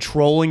way,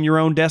 controlling your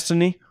own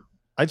destiny.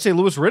 I'd say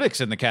Louis Riddick's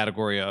in the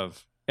category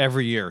of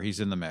every year he's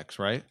in the mix,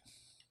 right?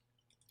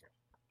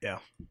 Yeah.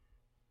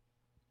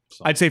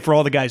 So. I'd say for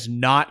all the guys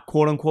not,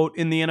 quote unquote,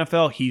 in the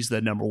NFL, he's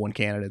the number one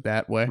candidate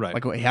that way. Right.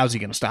 Like, how's he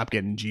going to stop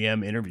getting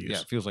GM interviews?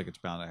 Yeah, it feels like it's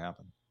bound to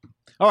happen.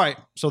 All right.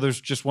 So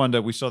there's just one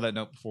that we saw that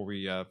note before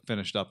we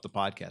finished up the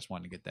podcast.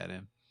 Wanted to get that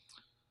in.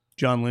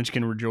 John Lynch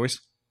can rejoice.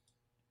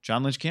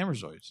 John Lynch can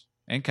rejoice.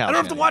 And Kyle I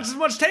don't have to watch as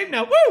much tape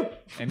now. Woo!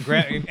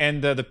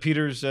 And the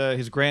Peters,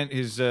 his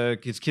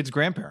kids'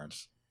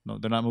 grandparents. No,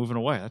 they're not moving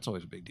away. That's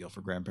always a big deal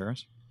for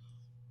grandparents.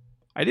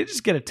 I did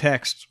just get a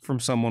text from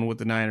someone with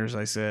the Niners.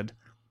 I said,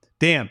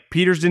 damn,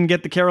 Peters didn't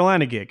get the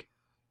Carolina gig.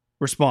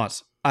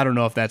 Response, I don't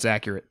know if that's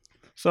accurate.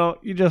 So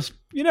you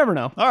never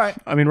know. All right.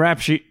 I mean, Rap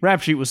Sheet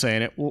was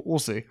saying it. We'll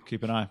see.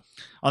 Keep an eye.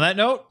 On that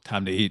note,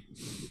 time to eat.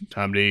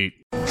 Time to eat.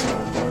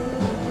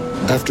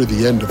 After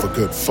the end of a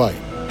good fight,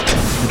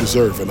 you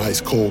deserve an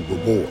ice-cold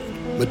reward.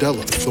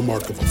 Modelo, the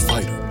mark of a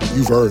fighter.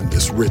 You've earned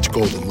this rich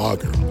golden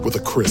lager with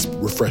a crisp,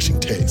 refreshing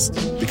taste.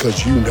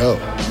 Because you know,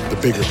 the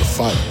bigger the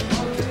fight,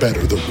 the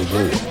better the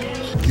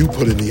reward. You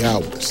put in the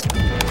hours,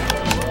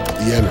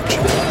 the energy,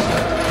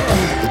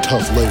 the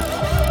tough labor.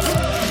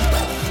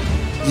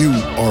 You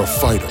are a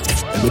fighter,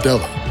 and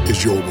Modelo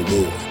is your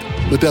reward.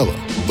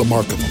 Modelo, the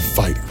mark of a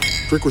fighter.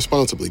 Drink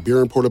responsibly. Beer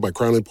imported by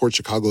Crown Imports,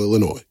 Chicago,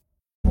 Illinois.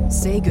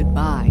 Say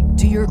goodbye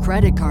to your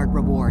credit card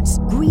rewards.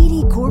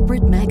 Greedy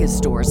corporate mega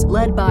stores,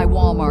 led by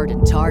Walmart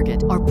and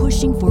Target, are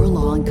pushing for a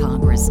law in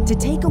Congress to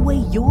take away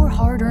your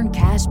hard-earned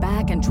cash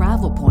back and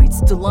travel points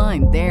to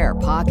line their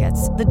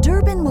pockets. The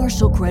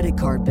Durbin-Marshall credit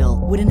card bill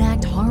would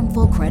enact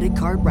harmful credit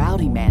card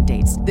routing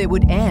mandates that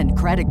would end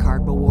credit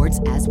card rewards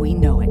as we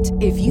know it.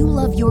 If you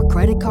love your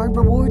credit card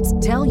rewards,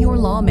 tell your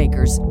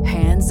lawmakers,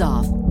 hands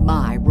off.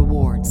 My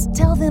Rewards.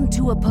 Tell them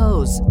to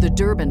oppose the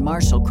Durbin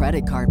Marshall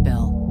credit card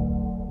bill.